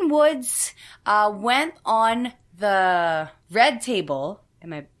 Jordan Woods went on the red table.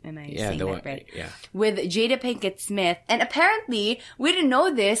 Am I saying that right? Yeah. With Jada Pinkett Smith. And apparently, we didn't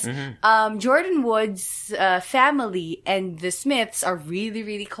know this, Jordan Woods' family and the Smiths are really,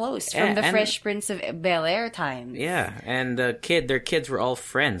 really close from the Fresh Prince of Bel-Air times. Yeah, and their kids were all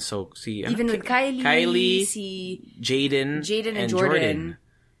friends. So, see... Even with Kylie, Jaden and Jordan.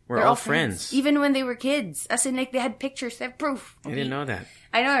 We're all friends. Even when they were kids. As in, like, they had pictures, they have proof. Okay? I didn't know that.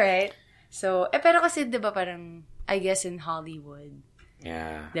 I know, right? So, pero kasi, diba, parang, I guess in Hollywood.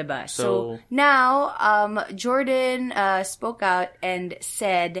 Yeah. Diba? So now, Jordan spoke out and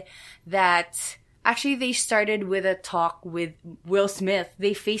said that actually they started with a talk with Will Smith.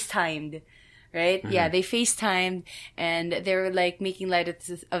 They FaceTimed, right? Yeah, they FaceTimed and they were like making light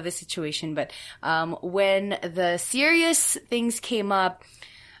of the situation. But when the serious things came up,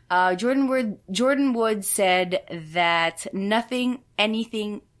 Jordan Woods said that never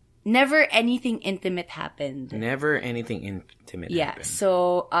anything intimate happened. Never anything intimate happened. Yeah.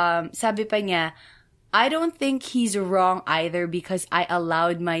 So, sabi pa niya, I don't think he's wrong either because I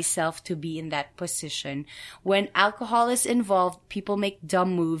allowed myself to be in that position. When alcohol is involved, people make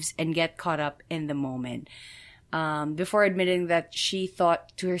dumb moves and get caught up in the moment. Before admitting that she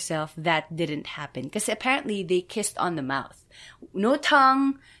thought to herself that didn't happen. Because apparently they kissed on the mouth. No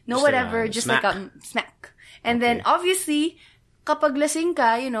tongue, no just whatever, just smack. Like a smack. And then obviously... kapag lasing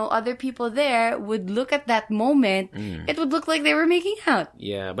ka, other people there would look at that moment, it would look like they were making out.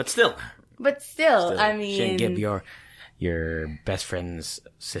 Yeah, but still, I mean... shouldn't give your best friend's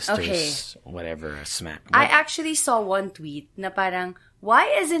sisters, whatever, a smack. But, I actually saw one tweet na parang,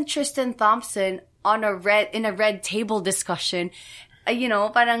 why isn't Tristan Thompson in a red table discussion?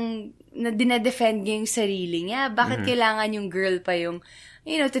 Parang dinedefend niya yung sarili niya. Bakit kailangan yung girl pa yung...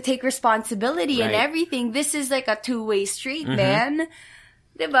 to take responsibility and everything. This is like a two-way street, man.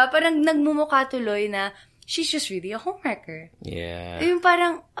 Diba? Parang nagmumukha tuloy na she's just really a homewrecker. Yeah. Yung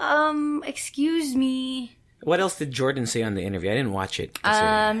parang, excuse me. What else did Jordan say on the interview? I didn't watch it.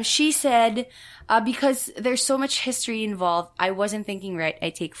 She said, because there's so much history involved, I wasn't thinking right.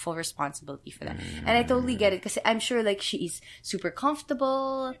 I take full responsibility for that. And I totally get it because I'm sure like she's super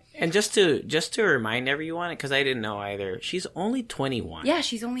comfortable. And just to remind everyone, because I didn't know either, she's only 21. Yeah,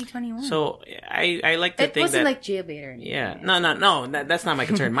 she's only 21. So I like to think that... It wasn't like jailbait or anything. Yeah. No. That's not my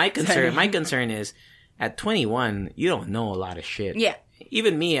concern. My concern is at 21, you don't know a lot of shit. Yeah.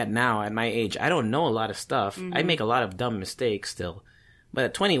 Even me at my age, I don't know a lot of stuff. I make a lot of dumb mistakes still. But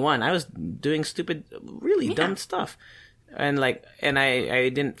at 21, I was doing stupid, really dumb stuff. And I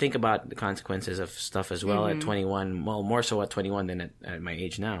didn't think about the consequences of stuff as well at 21. Well, more so at 21 than at my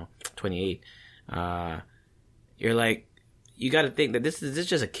age now, 28. You're like, you got to think that this is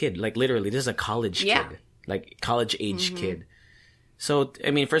just a kid. Like literally, this is a college kid. Like college age kid. So, I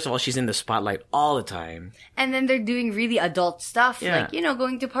mean, first of all, she's in the spotlight all the time. And then they're doing really adult stuff. Yeah. Like,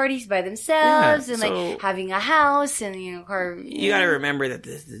 going to parties by themselves and like having a house and, car. You gotta remember that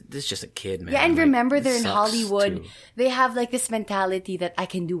this is just a kid, man. Yeah, and remember they're in Hollywood. Too. They have like this mentality that I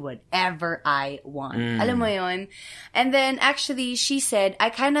can do whatever I want. Alam mo yun? And then actually, she said, I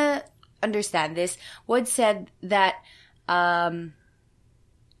kind of understand this. Wood said that,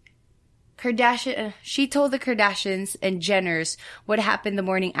 she told the Kardashians and Jenners what happened the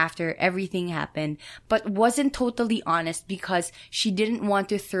morning after everything happened, but wasn't totally honest because she didn't want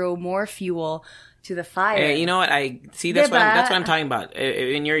to throw more fuel to the fire. You know what? I see. That's what I'm talking about.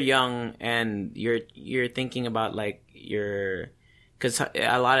 When you're young and you're thinking about like because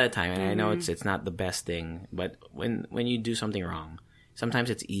a lot of the time, and I know it's not the best thing, but when you do something wrong.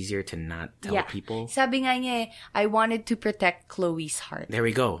 Sometimes it's easier to not tell people. Sabi nga niya, I wanted to protect Khloe's heart. There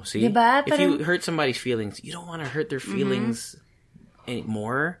we go. See? Diba? If you hurt somebody's feelings, you don't want to hurt their feelings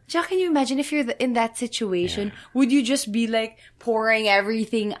more. Jack, can you imagine if you're in that situation? Would you just be like pouring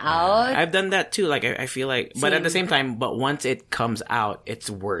everything out? I've done that too. Like, I feel like, but at the same time, but once it comes out, it's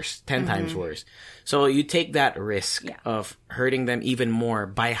worse, 10 times worse. So you take that risk of hurting them even more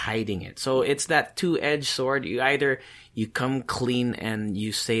by hiding it. So it's that two-edged sword. You come clean and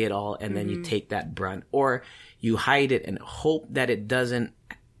you say it all, and then you take that brunt, or you hide it and hope that it doesn't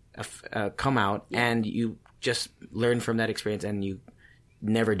come out, and you just learn from that experience and you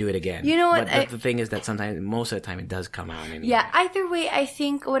never do it again. You know what? But the thing is that sometimes, most of the time, it does come out anyway. Yeah, either way, I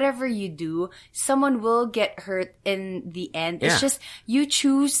think whatever you do, someone will get hurt in the end. It's just, you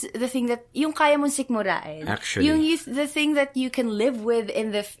choose the thing that, yung kaya mong sikmurain. Actually. The thing that you can live with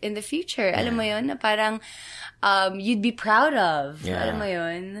in the future. Alam mo yun? Na parang, you'd be proud of. Yeah. Alam mo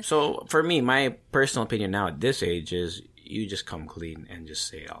yun? So, for me, my personal opinion now at this age is, you just come clean and just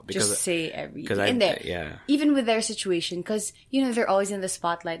say it all. Just say everything. Even with their situation, because, they're always in the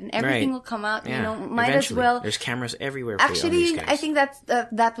spotlight and everything will come out, might Eventually. as well. There's cameras everywhere for Actually, these guys. I think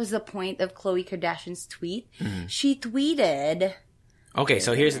that was the point of Khloe Kardashian's tweet. She tweeted... Okay,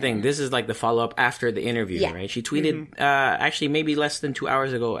 so here's the thing. This is like the follow-up after the interview, right? She tweeted, actually maybe less than 2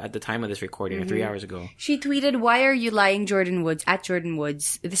 hours ago at the time of this recording, or 3 hours ago. She tweeted, "Why are you lying, Jordan Woods?" At Jordan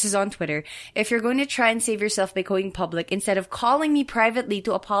Woods. This is on Twitter. "If you're going to try and save yourself by going public, instead of calling me privately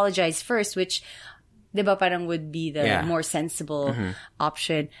to apologize first," which... diba parang would be the more sensible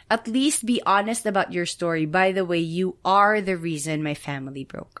option. "At least be honest about your story. By the way, you are the reason my family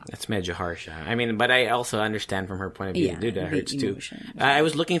broke up." That's medyo harsh. I mean, but I also understand from her point of view. Dude, that hurts too. I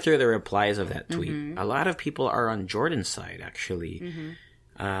was looking through the replies of that tweet. A lot of people are on Jordan's side, actually.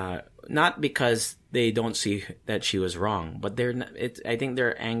 Not because they don't see that she was wrong, but I think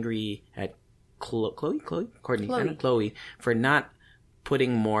they're angry at Khloe for not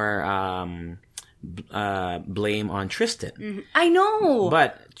putting more... blame on Tristan. I know.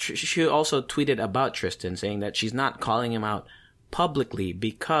 But she also tweeted about Tristan, saying that she's not calling him out publicly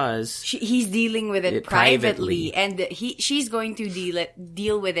because he's dealing with it privately, and she's going to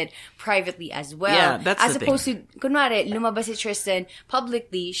deal with it privately as well. Yeah, that's as the opposed thing. to kunwari lumabas si Tristan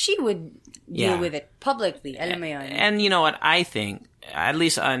publicly, she would deal with it publicly. Alam mo yun? And you know what? I think, at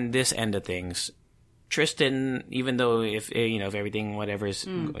least on this end of things, Tristan, even though if everything, whatever is,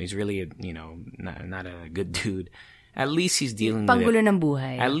 he's really, not a good dude, at least he's dealing with it. Ng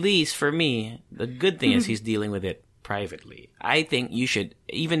buhay. At least for me, the good thing is he's dealing with it privately. I think you should,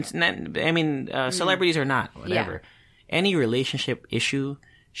 celebrities or not, whatever. Any relationship issue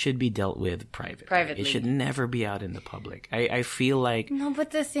should be dealt with privately. It should never be out in the public. I feel like... No,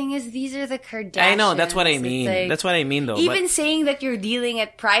 but the thing is, these are the Kardashians. I know, that's what I mean. That's what I mean, though. Even saying that you're dealing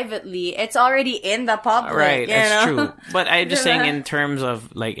it privately, it's already in the public. Right, that's true. But I'm just saying in terms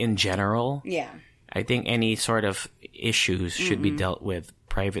of, like, in general, I think any sort of issues should be dealt with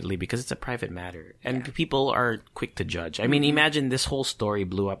privately because it's a private matter. And people are quick to judge. I mean, imagine this whole story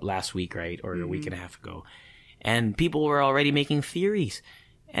blew up last week, right? Or a week and a half ago. And people were already making theories.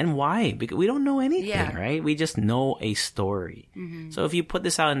 And why? Because we don't know anything, right? We just know a story. So if you put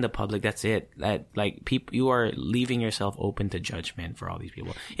this out in the public, that's it. That you are leaving yourself open to judgment for all these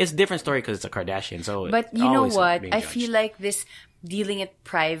people. It's a different story because it's a Kardashian. So, but you know what? I feel like this dealing it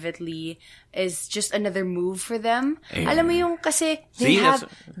privately is just another move for them. Alam mo yung kasi they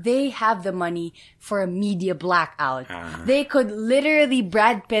have the money for a media blackout. They could literally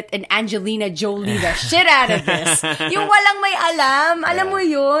Brad Pitt and Angelina Jolie the shit out of this. Yung walang may alam. Alam mo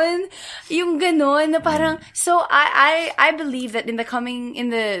yun? Yung ganon na parang, so I believe that in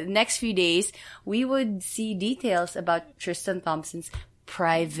the next few days, we would see details about Tristan Thompson's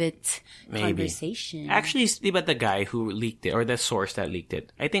private conversation. Actually, but the guy who leaked it, or the source that leaked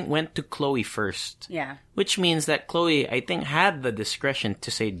it, I think went to Khloe first. Yeah. Which means that Khloe, I think, had the discretion to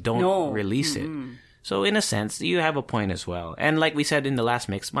say, don't release it. So in a sense, you have a point as well. And like we said in the last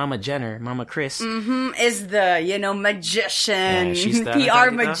mix, Mama Kris, is the, magician. Yeah, she's the PR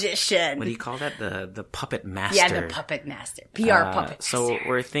magician. What do you call that? The puppet master. Yeah, the puppet master. PR puppet master. So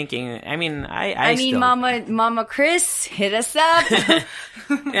we're thinking, Mama Kris, hit us up. I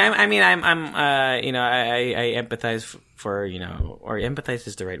empathize for, or empathize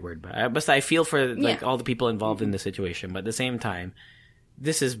is the right word, but I feel for all the people involved in the situation. But at the same time,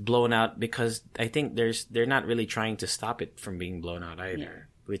 this is blown out because I think they're not really trying to stop it from being blown out either,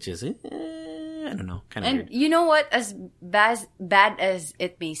 which is, I don't know, kind of weird. And you know what? As bad as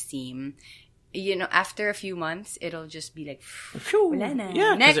it may seem, you know, after a few months, it'll just be like, wala na.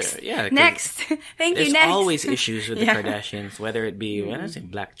 Yeah, next. Thank you, next. There's always issues with the Kardashians, whether it be,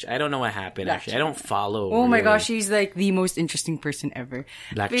 I don't know what happened, actually. I don't follow. Oh my gosh, she's like the most interesting person ever.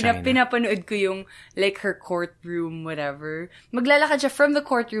 Black China. Pinapanood ko yung, like, her courtroom, whatever. Maglalakad siya from the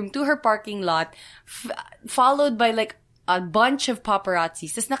courtroom to her parking lot, followed by, like, a bunch of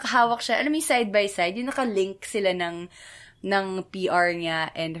paparazzis. Tapos nakahawak siya, alam mo, side by side, yung nakalink sila ng PR niya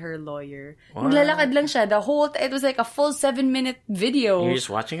and her lawyer. What? Maglalakad lang siya. It was like a full 7-minute video. You're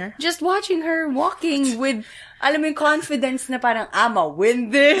just watching her? Just watching her walking with, alam mo yung confidence na parang, I'ma win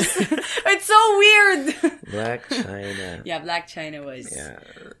this. It's so weird. Black China. Yeah, Black China was. Yeah.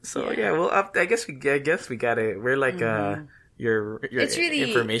 So, well, I guess we got it. We're like, your it's really,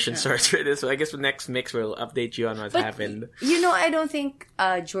 information source for this. So I guess the next mix will update you on what's happened. You know, I don't think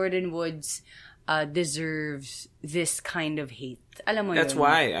Jordyn Woods deserves this kind of hate. Alam mo That's yun.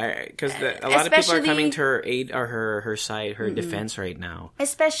 Why. Because a lot of people are coming to her aid or her side, her defense right now.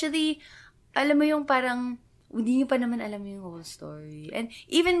 Especially, alam mo yung parang, hindi niyo pa naman alam yung whole story. And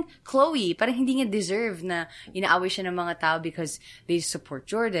even Chloe, parang hindi niya deserve na inaaway siya ng mga tao because they support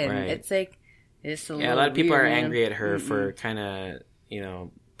Jordyn. Right. It's like, it's a lot of people weird, are angry at her for kind of, you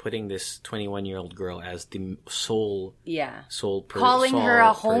know, putting this 21-year-old girl as the sole person. Calling her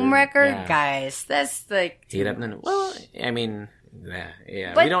a homewrecker? Guys, that's like... Well, I mean,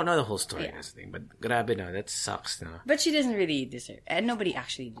 yeah. But, we don't know the whole story of this thing, but grabe no, that sucks. No? But she doesn't really deserve... And nobody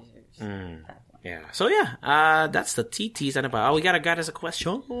actually deserves that one. Yeah. So, that's the TTs. Ano pa? We got us a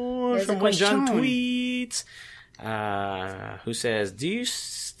question from one John Tweets. Who says, do you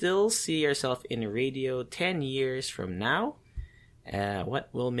still see yourself in radio 10 years from now?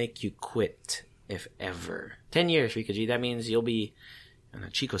 What will make you quit, if ever? 10 years, Rika G. That means you'll be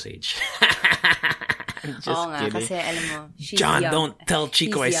Chico's age. Just kidding. Kasi alam mo, she's John, young. don't tell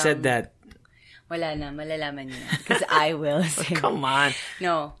Chico I said that. Wala na, malalaman niya. Because I will. Come on.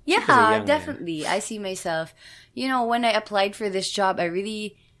 No. Yeah, definitely. I see myself, you know, when I applied for this job, I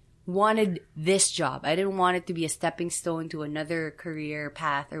really wanted this job. I didn't want it to be a stepping stone to another career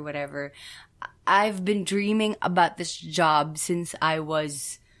path or whatever. I've been dreaming about this job since I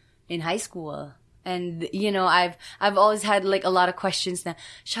was in high school. And, you know, I've always had like a lot of questions na,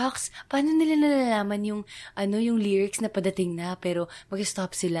 shucks, paano nila nalalaman yung lyrics na padating na pero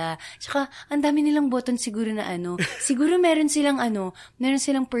mag-stop sila. Tsaka, ang dami nilang button siguro na siguro meron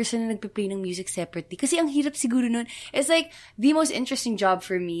silang person na nagpe-play ng music separately. Kasi ang hirap siguro nun. It's like the most interesting job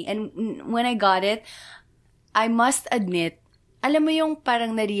for me. And when I got it, I must admit, alam mo yung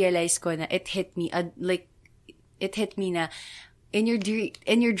parang na-realize ko na it hit me na in your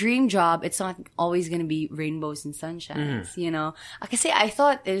dream job, it's not always gonna be rainbows and sunshines, you know? Kasi I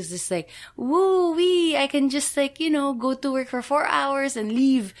thought it was just like, woo-wee, I can just like, you know, go to work for 4 hours and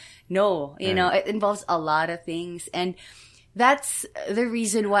leave. No, you know, it involves a lot of things. And that's the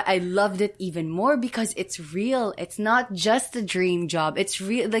reason why I loved it even more, because it's real. It's not just a dream job. It's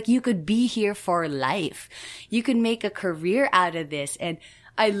real. Like, you could be here for life. You could make a career out of this. And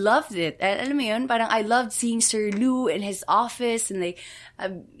I loved it. Alam mo yun, parang I loved seeing Sir Lou in his office and like,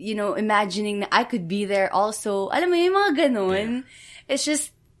 you know, imagining that I could be there also. Alam mo yun, mga ganun. Yeah. It's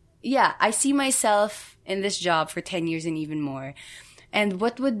just, I see myself in this job for 10 years and even more. And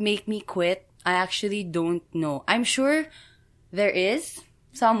what would make me quit, I actually don't know. I'm sure there is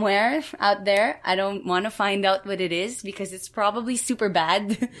somewhere out there. I don't want to find out what it is because it's probably super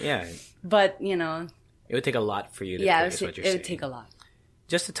bad. Yeah. But, you know. It would take a lot for you to quit, is what you're saying. It would take a lot.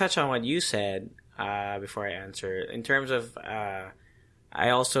 Just to touch on what you said before I answer, in terms of, I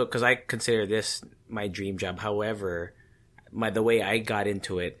also, because I consider this my dream job. However, the way I got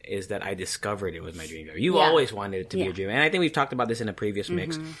into it is that I discovered it was my dream job. You always wanted it to be your dream. And I think we've talked about this in a previous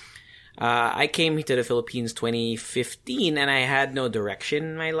mix. I came to the Philippines 2015 and I had no direction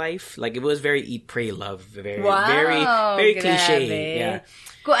in my life. Like, it was very eat, pray, love. Very cliche. Yeah.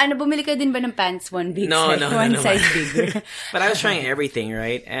 Kung bumili ka din ba ng pants one size bigger? But I was trying everything,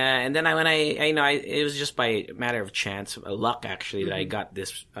 right? And then it was just by matter of chance, luck actually, that I got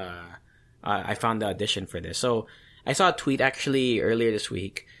this, I found the audition for this. So I saw a tweet actually earlier this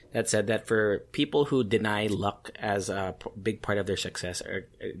week that said that for people who deny luck as a big part of their success,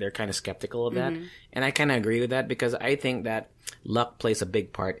 they're kind of skeptical of that. And I kind of agree with that, because I think that luck plays a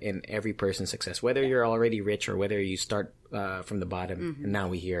big part in every person's success, whether you're already rich or whether you start from the bottom. And now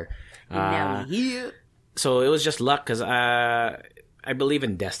we're here. So it was just luck, because I believe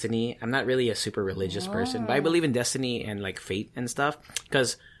in destiny. I'm not really a super religious person, but I believe in destiny and like fate and stuff.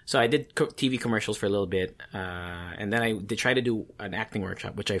 So I did TV commercials for a little bit, and then I did try to do an acting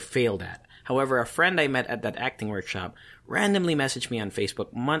workshop, which I failed at. However, a friend I met at that acting workshop randomly messaged me on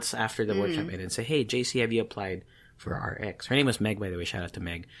Facebook months after the workshop ended and said, "Hey, JC, have you applied for RX?" Her name was Meg, by the way. Shout out to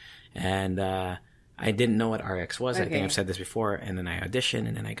Meg. And I didn't know what RX was. Okay. I think I've said this before. And then I auditioned,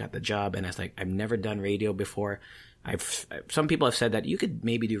 and then I got the job. And I was like, I've never done radio before. Some people have said that you could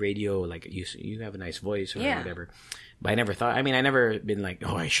maybe do radio, like you have a nice voice or whatever. But I never thought. I mean, I never been like,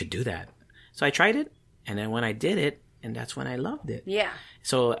 oh, I should do that. So I tried it, and then when I did it, and that's when I loved it. Yeah.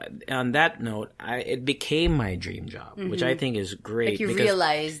 So on that note, it became my dream job, which I think is great. Like you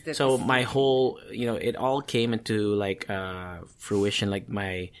realized that. So my whole, it all came into like fruition, like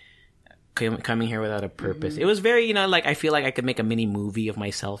my coming here without a purpose. It was very, like I feel like I could make a mini movie of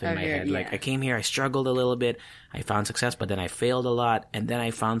myself in my head. Yeah. Like I came here, I struggled a little bit, I found success, but then I failed a lot, and then I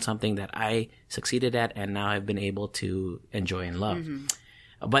found something that I succeeded at, and now I've been able to enjoy and love.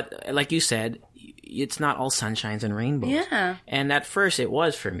 But like you said, it's not all sunshines and rainbows. Yeah. And at first it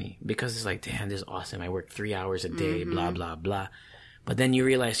was for me, because it's like, damn, this is awesome. I work 3 hours a day, blah, blah, blah. But then you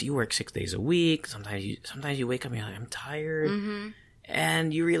realize you work 6 days a week. Sometimes you wake up and you're like, I'm tired.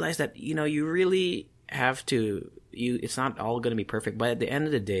 And you realize that, you really have to, it's not all going to be perfect. But at the end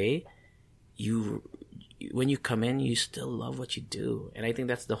of the day, when you come in, you still love what you do. And I think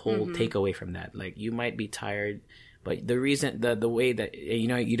that's the whole takeaway from that. Like, you might be tired, but the reason, the way that,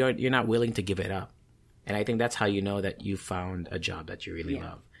 you're not willing to give it up. And I think that's how you know that you found a job that you really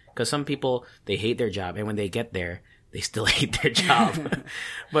love. Because some people, they hate their job, and when they get there, they still hate their job.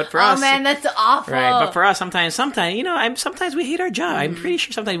 But for us, oh man, that's awful. Right. But for us, sometimes, sometimes we hate our job. I'm pretty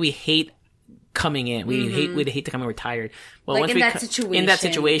sure sometimes we hate coming in. We'd hate to come in. We're tired. But like once in that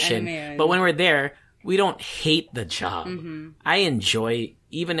situation. But when we're there, we don't hate the job. I enjoy,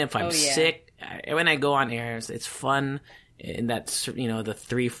 even if I'm sick. When I go on air, it's fun. And that's, the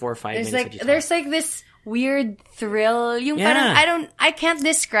 3, 4, 5 minutes. There's like this weird thrill. Yung parang, I can't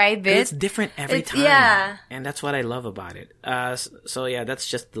describe it. It's different every time. Yeah. And that's what I love about it. So yeah, that's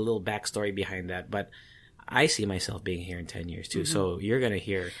just the little backstory behind that. But I see myself being here in 10 years too. So you're going to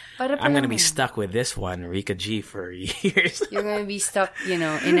hear, I'm going to be stuck with this one, Rika G, for years. You're going to be stuck, in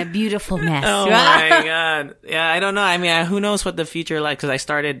a beautiful mess. Oh my God. Yeah, I don't know. I mean, who knows what the future like? Because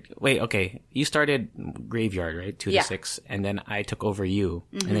you started Graveyard, right? 2 to 6. And then I took over you.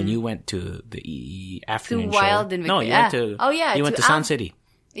 And then you went to the afternoon show. Wild and No, you went to, you went to Sound City.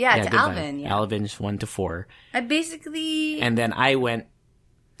 Yeah, to Alvin. Yeah. Alvin's 1 to 4. And then I went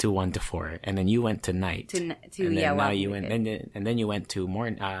to 1 to 4, and then you went to night. And then now you went, and then you went to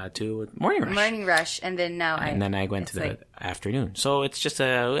morning rush. Morning rush, and then now then I went to the afternoon. So it's just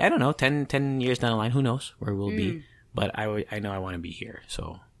I don't know, 10 years down the line, who knows where we'll be. But I know I want to be here.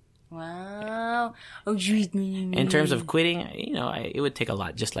 So. Wow. Oh, in terms of quitting, it would take a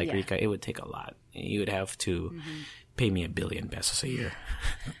lot. Just like Rika, it would take a lot. You would have to pay me $1 billion a year.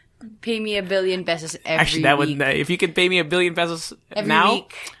 Pay me $1 billion every Actually, that week. would if you could pay me $1 billion every now,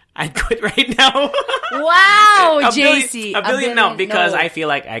 week. I'd quit right now. Wow, JC. $1 billion, no, because I feel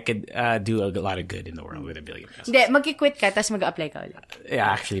like I could do a lot of good in the world with $1 billion. Hindi, mag-quit ka, tapos mag-apply ka ulit. Yeah,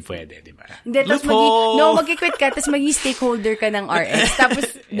 actually, pwede, di ba? Hindi, tapos mag-quit ka, tapos maging stakeholder ka ng RX.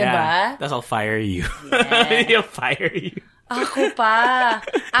 Tapos, di ba? Tapos I'll fire you. Yeah. I'll fire you. Ako pa.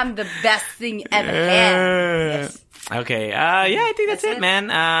 I'm the best thing ever had. Yes. Okay. I think that's it, man.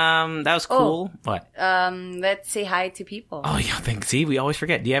 That was cool. What? Let's say hi to people. Oh, yeah. See, we always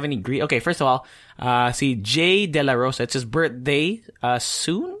forget. Do you have any Okay, first of all, see, Jay De La Rosa. It's his birthday,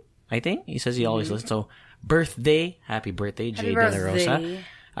 soon, I think. He says he always listens. So, happy birthday, Jay De La Rosa.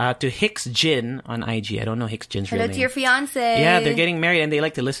 To Hicks Jin on IG. I don't know Hicks Jin's real name. Hello to your fiance. Yeah, they're getting married and they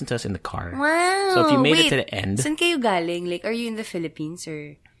like to listen to us in the car. Wow. So if you made it to the end. Saan kayo galing? Like, are you in the Philippines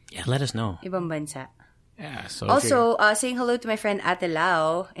or? Yeah, let us know. Ibang bansa. Yeah, so also, saying hello to my friend Ate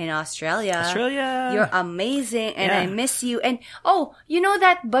Lau in Australia. You're amazing and I miss you. And, you know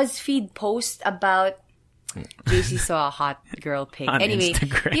that BuzzFeed post about JC saw a hot girl pic. Anyway,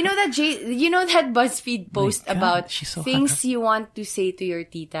 Instagram. you know that BuzzFeed post about so things hot. you want to say to your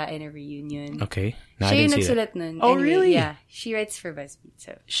tita in a reunion. Okay. No, Siya yung I didn't see nagsulat that. nun. Oh, Anyway, really? Yeah. She writes for BuzzFeed.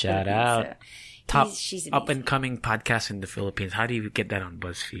 So Shout out. So Top she's up and coming podcast in the Philippines. How do you get that on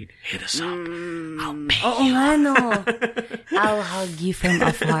BuzzFeed? Hit us up. I'll pay you. nga, no. I'll hug you from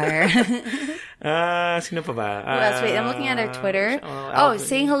afar. Sino pa ba? Who else? Wait, I'm looking at our Twitter.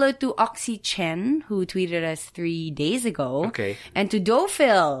 Saying hello to Oxy Chen, who tweeted us 3 days ago. Okay. And to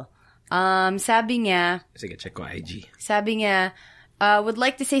Dofil. Sabi niya, Sige, check ko IG. Sabi niya, would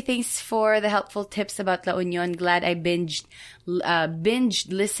like to say thanks for the helpful tips about La Union. Glad I binged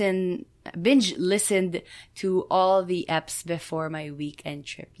listen binge listened to all the eps before my weekend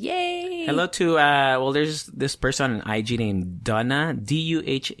trip. Yay! Hello to there's this person on IG named Donna,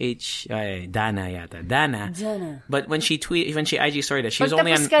 D-U-H-H, Dana yata. Dana. But when she IG story that she was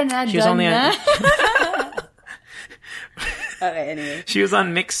only on Okay, anyway. She was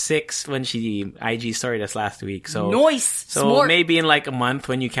on Mix 6 when she IG started us last week. So Noise! So Smart. maybe in like a month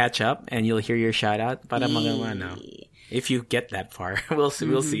when you catch up and you'll hear your shout out. Para mga if you get that far. We'll see.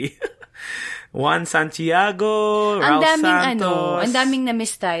 We'll see. Juan Santiago, Raul Santos. Ang daming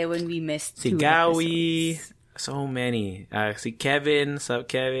na-miss tayo when we missed si 2 Gawi. episodes. So many. Si Kevin. Sup,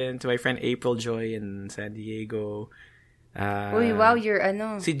 Kevin? To my friend April Joy in San Diego. Uy, wow, you're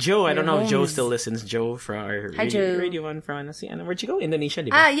Si Joe, I don't know if Joe homes. still listens. Joe from Hi, Joe. Radio 1 from where'd you go? Indonesia,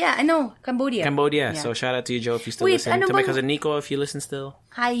 di ba? Yeah, I know. Cambodia. Cambodia. Yeah. So shout out to you, Joe, if you still Wait, listen. ano To my bang- cousin Nico, if you listen still.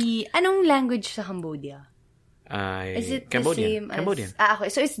 Hi. Anong language sa Cambodia? Is it Cambodian? the same Cambodian. as... okay.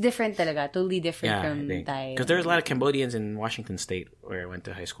 So it's different talaga. Totally different from Thai. Because there's a lot of Cambodians in Washington State where I went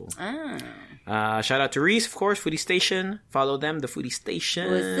to high school. Shout out to Reese, of course, Foodie Station. Follow them, the Foodie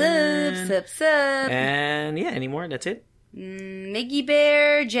Station. What's up? Sup? And yeah, any more? That's it. Miggy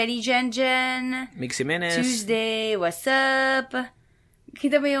Bear, Jenny Jen, Mig Jimenez. Tuesday, what's up?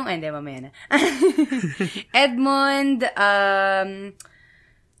 Kita mo yung, hindi, mamaya na. Edmond,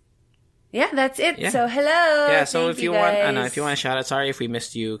 yeah, that's it. Yeah. So, hello. Yeah, so Thank if you want, guys. if you want to shout out, sorry if we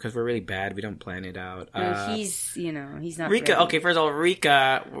missed you because we're really bad. We don't plan it out. No, he's not Rika. ready. Okay, first of all,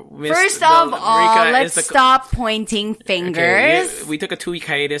 Rika. First of all, let's stop pointing fingers. Okay, we took a 2-week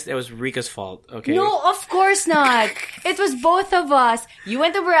hiatus. It was Rika's fault. Okay. No, of course not. It was both of us. You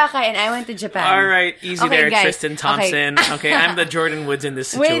went to Boracay and I went to Japan. All right, easy Okay, there, guys. Tristan Thompson. Okay, I'm the Jordan Woods in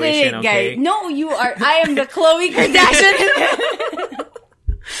this Wait, situation. Okay. guys. No, you are. I am the Khloe Kardashian.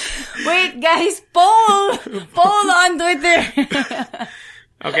 Wait, guys, poll on Twitter.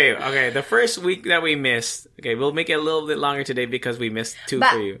 Okay. The first week that we missed, okay, we'll make it a little bit longer today because we missed 2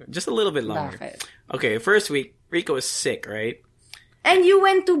 for you. Just a little bit longer. Bakit? Okay, first week, Rico was sick, right? And you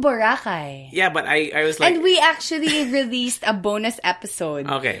went to Boracay. Yeah, but I was like... And we actually released a bonus episode.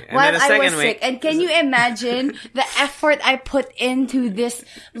 Okay. And while then the I second was week... sick. And can you imagine the effort I put into this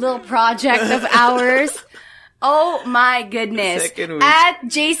little project of ours? Oh my goodness. Second week. At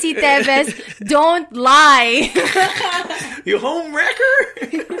JC Tevez, don't lie. You home wrecker?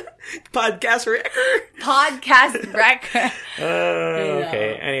 Podcast wrecker?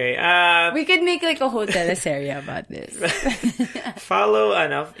 Okay. Anyway, we could make like a whole teleserie about this. follow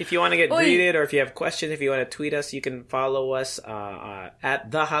if you want to get greeted or if you have questions, if you want to tweet us, you can follow us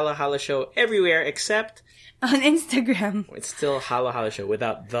at the Hala Hala Show everywhere except on Instagram. it's still Hala Hala Show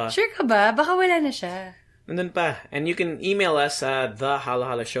without the. Sure ka ba? Baka wala na siya. Nandun pa. And you can email us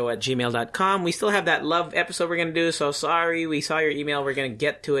thehalahalashow@gmail.com. We still have that love episode we're going to do, so sorry. We saw your email. We're going to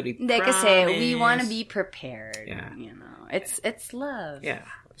get to it. Hindi, kasi we want to be prepared. Yeah. You know, it's love. Yeah.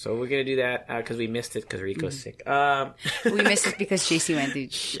 So we're going to do that because we missed it because Rico's sick. We missed it because JC went to...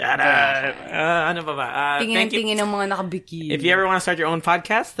 Shut up. Ano pa ba? Thank you. Tingin ng mga nakabikini. If you ever want to start your own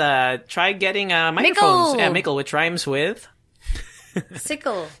podcast, try getting microphones. Yeah, Mickle, which rhymes with...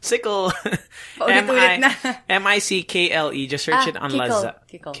 Sickle. Mickle. Just search it on Lazada.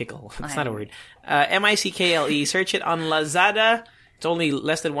 Kickle. It's not a word. Mickle. Search it on Lazada. It's only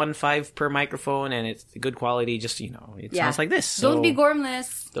less than 1.5 per microphone, and it's good quality. Just it sounds like this. So don't be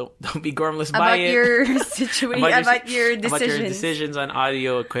gormless. Don't be gormless. About your situation. About your decisions. About your decisions on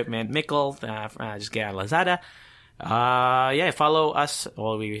audio equipment. Mickle. Just get on Lazada. Follow us.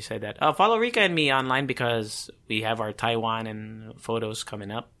 Well, we said that. Follow Rika and me online because we have our Taiwan and photos coming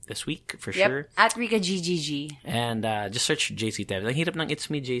up this week for sure. At Rika GGG. And just search JC Tevez. Ang hirap ng It's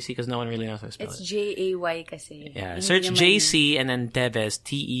Me JC because no one really knows how to spell it's it. J-A-Y kasi. Yeah, search JC and then Tevez,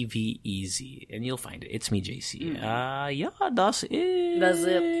 Tevez, and you'll find it. It's Me JC. That's it. That's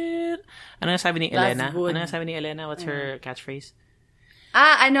it. Ano sabi ni Elena? Good. Ano sabi ni Elena? What's her catchphrase?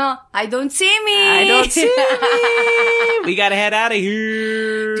 I don't see me. I don't see me. We gotta head out of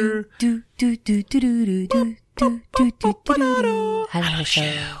here.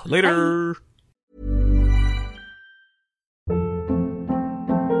 Later.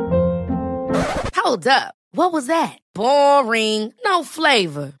 Hold up. What was that? Boring. No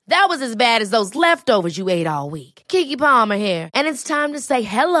flavor. That was as bad as those leftovers you ate all week. Keke Palmer here. And it's time to say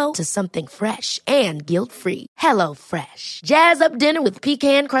hello to something fresh and guilt-free. Hello Fresh. Jazz up dinner with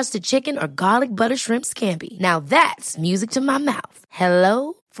pecan-crusted chicken or garlic butter shrimp scampi. Now that's music to my mouth.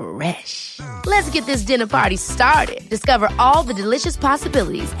 Hello Fresh. Let's get this dinner party started. Discover all the delicious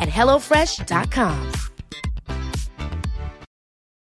possibilities at HelloFresh.com.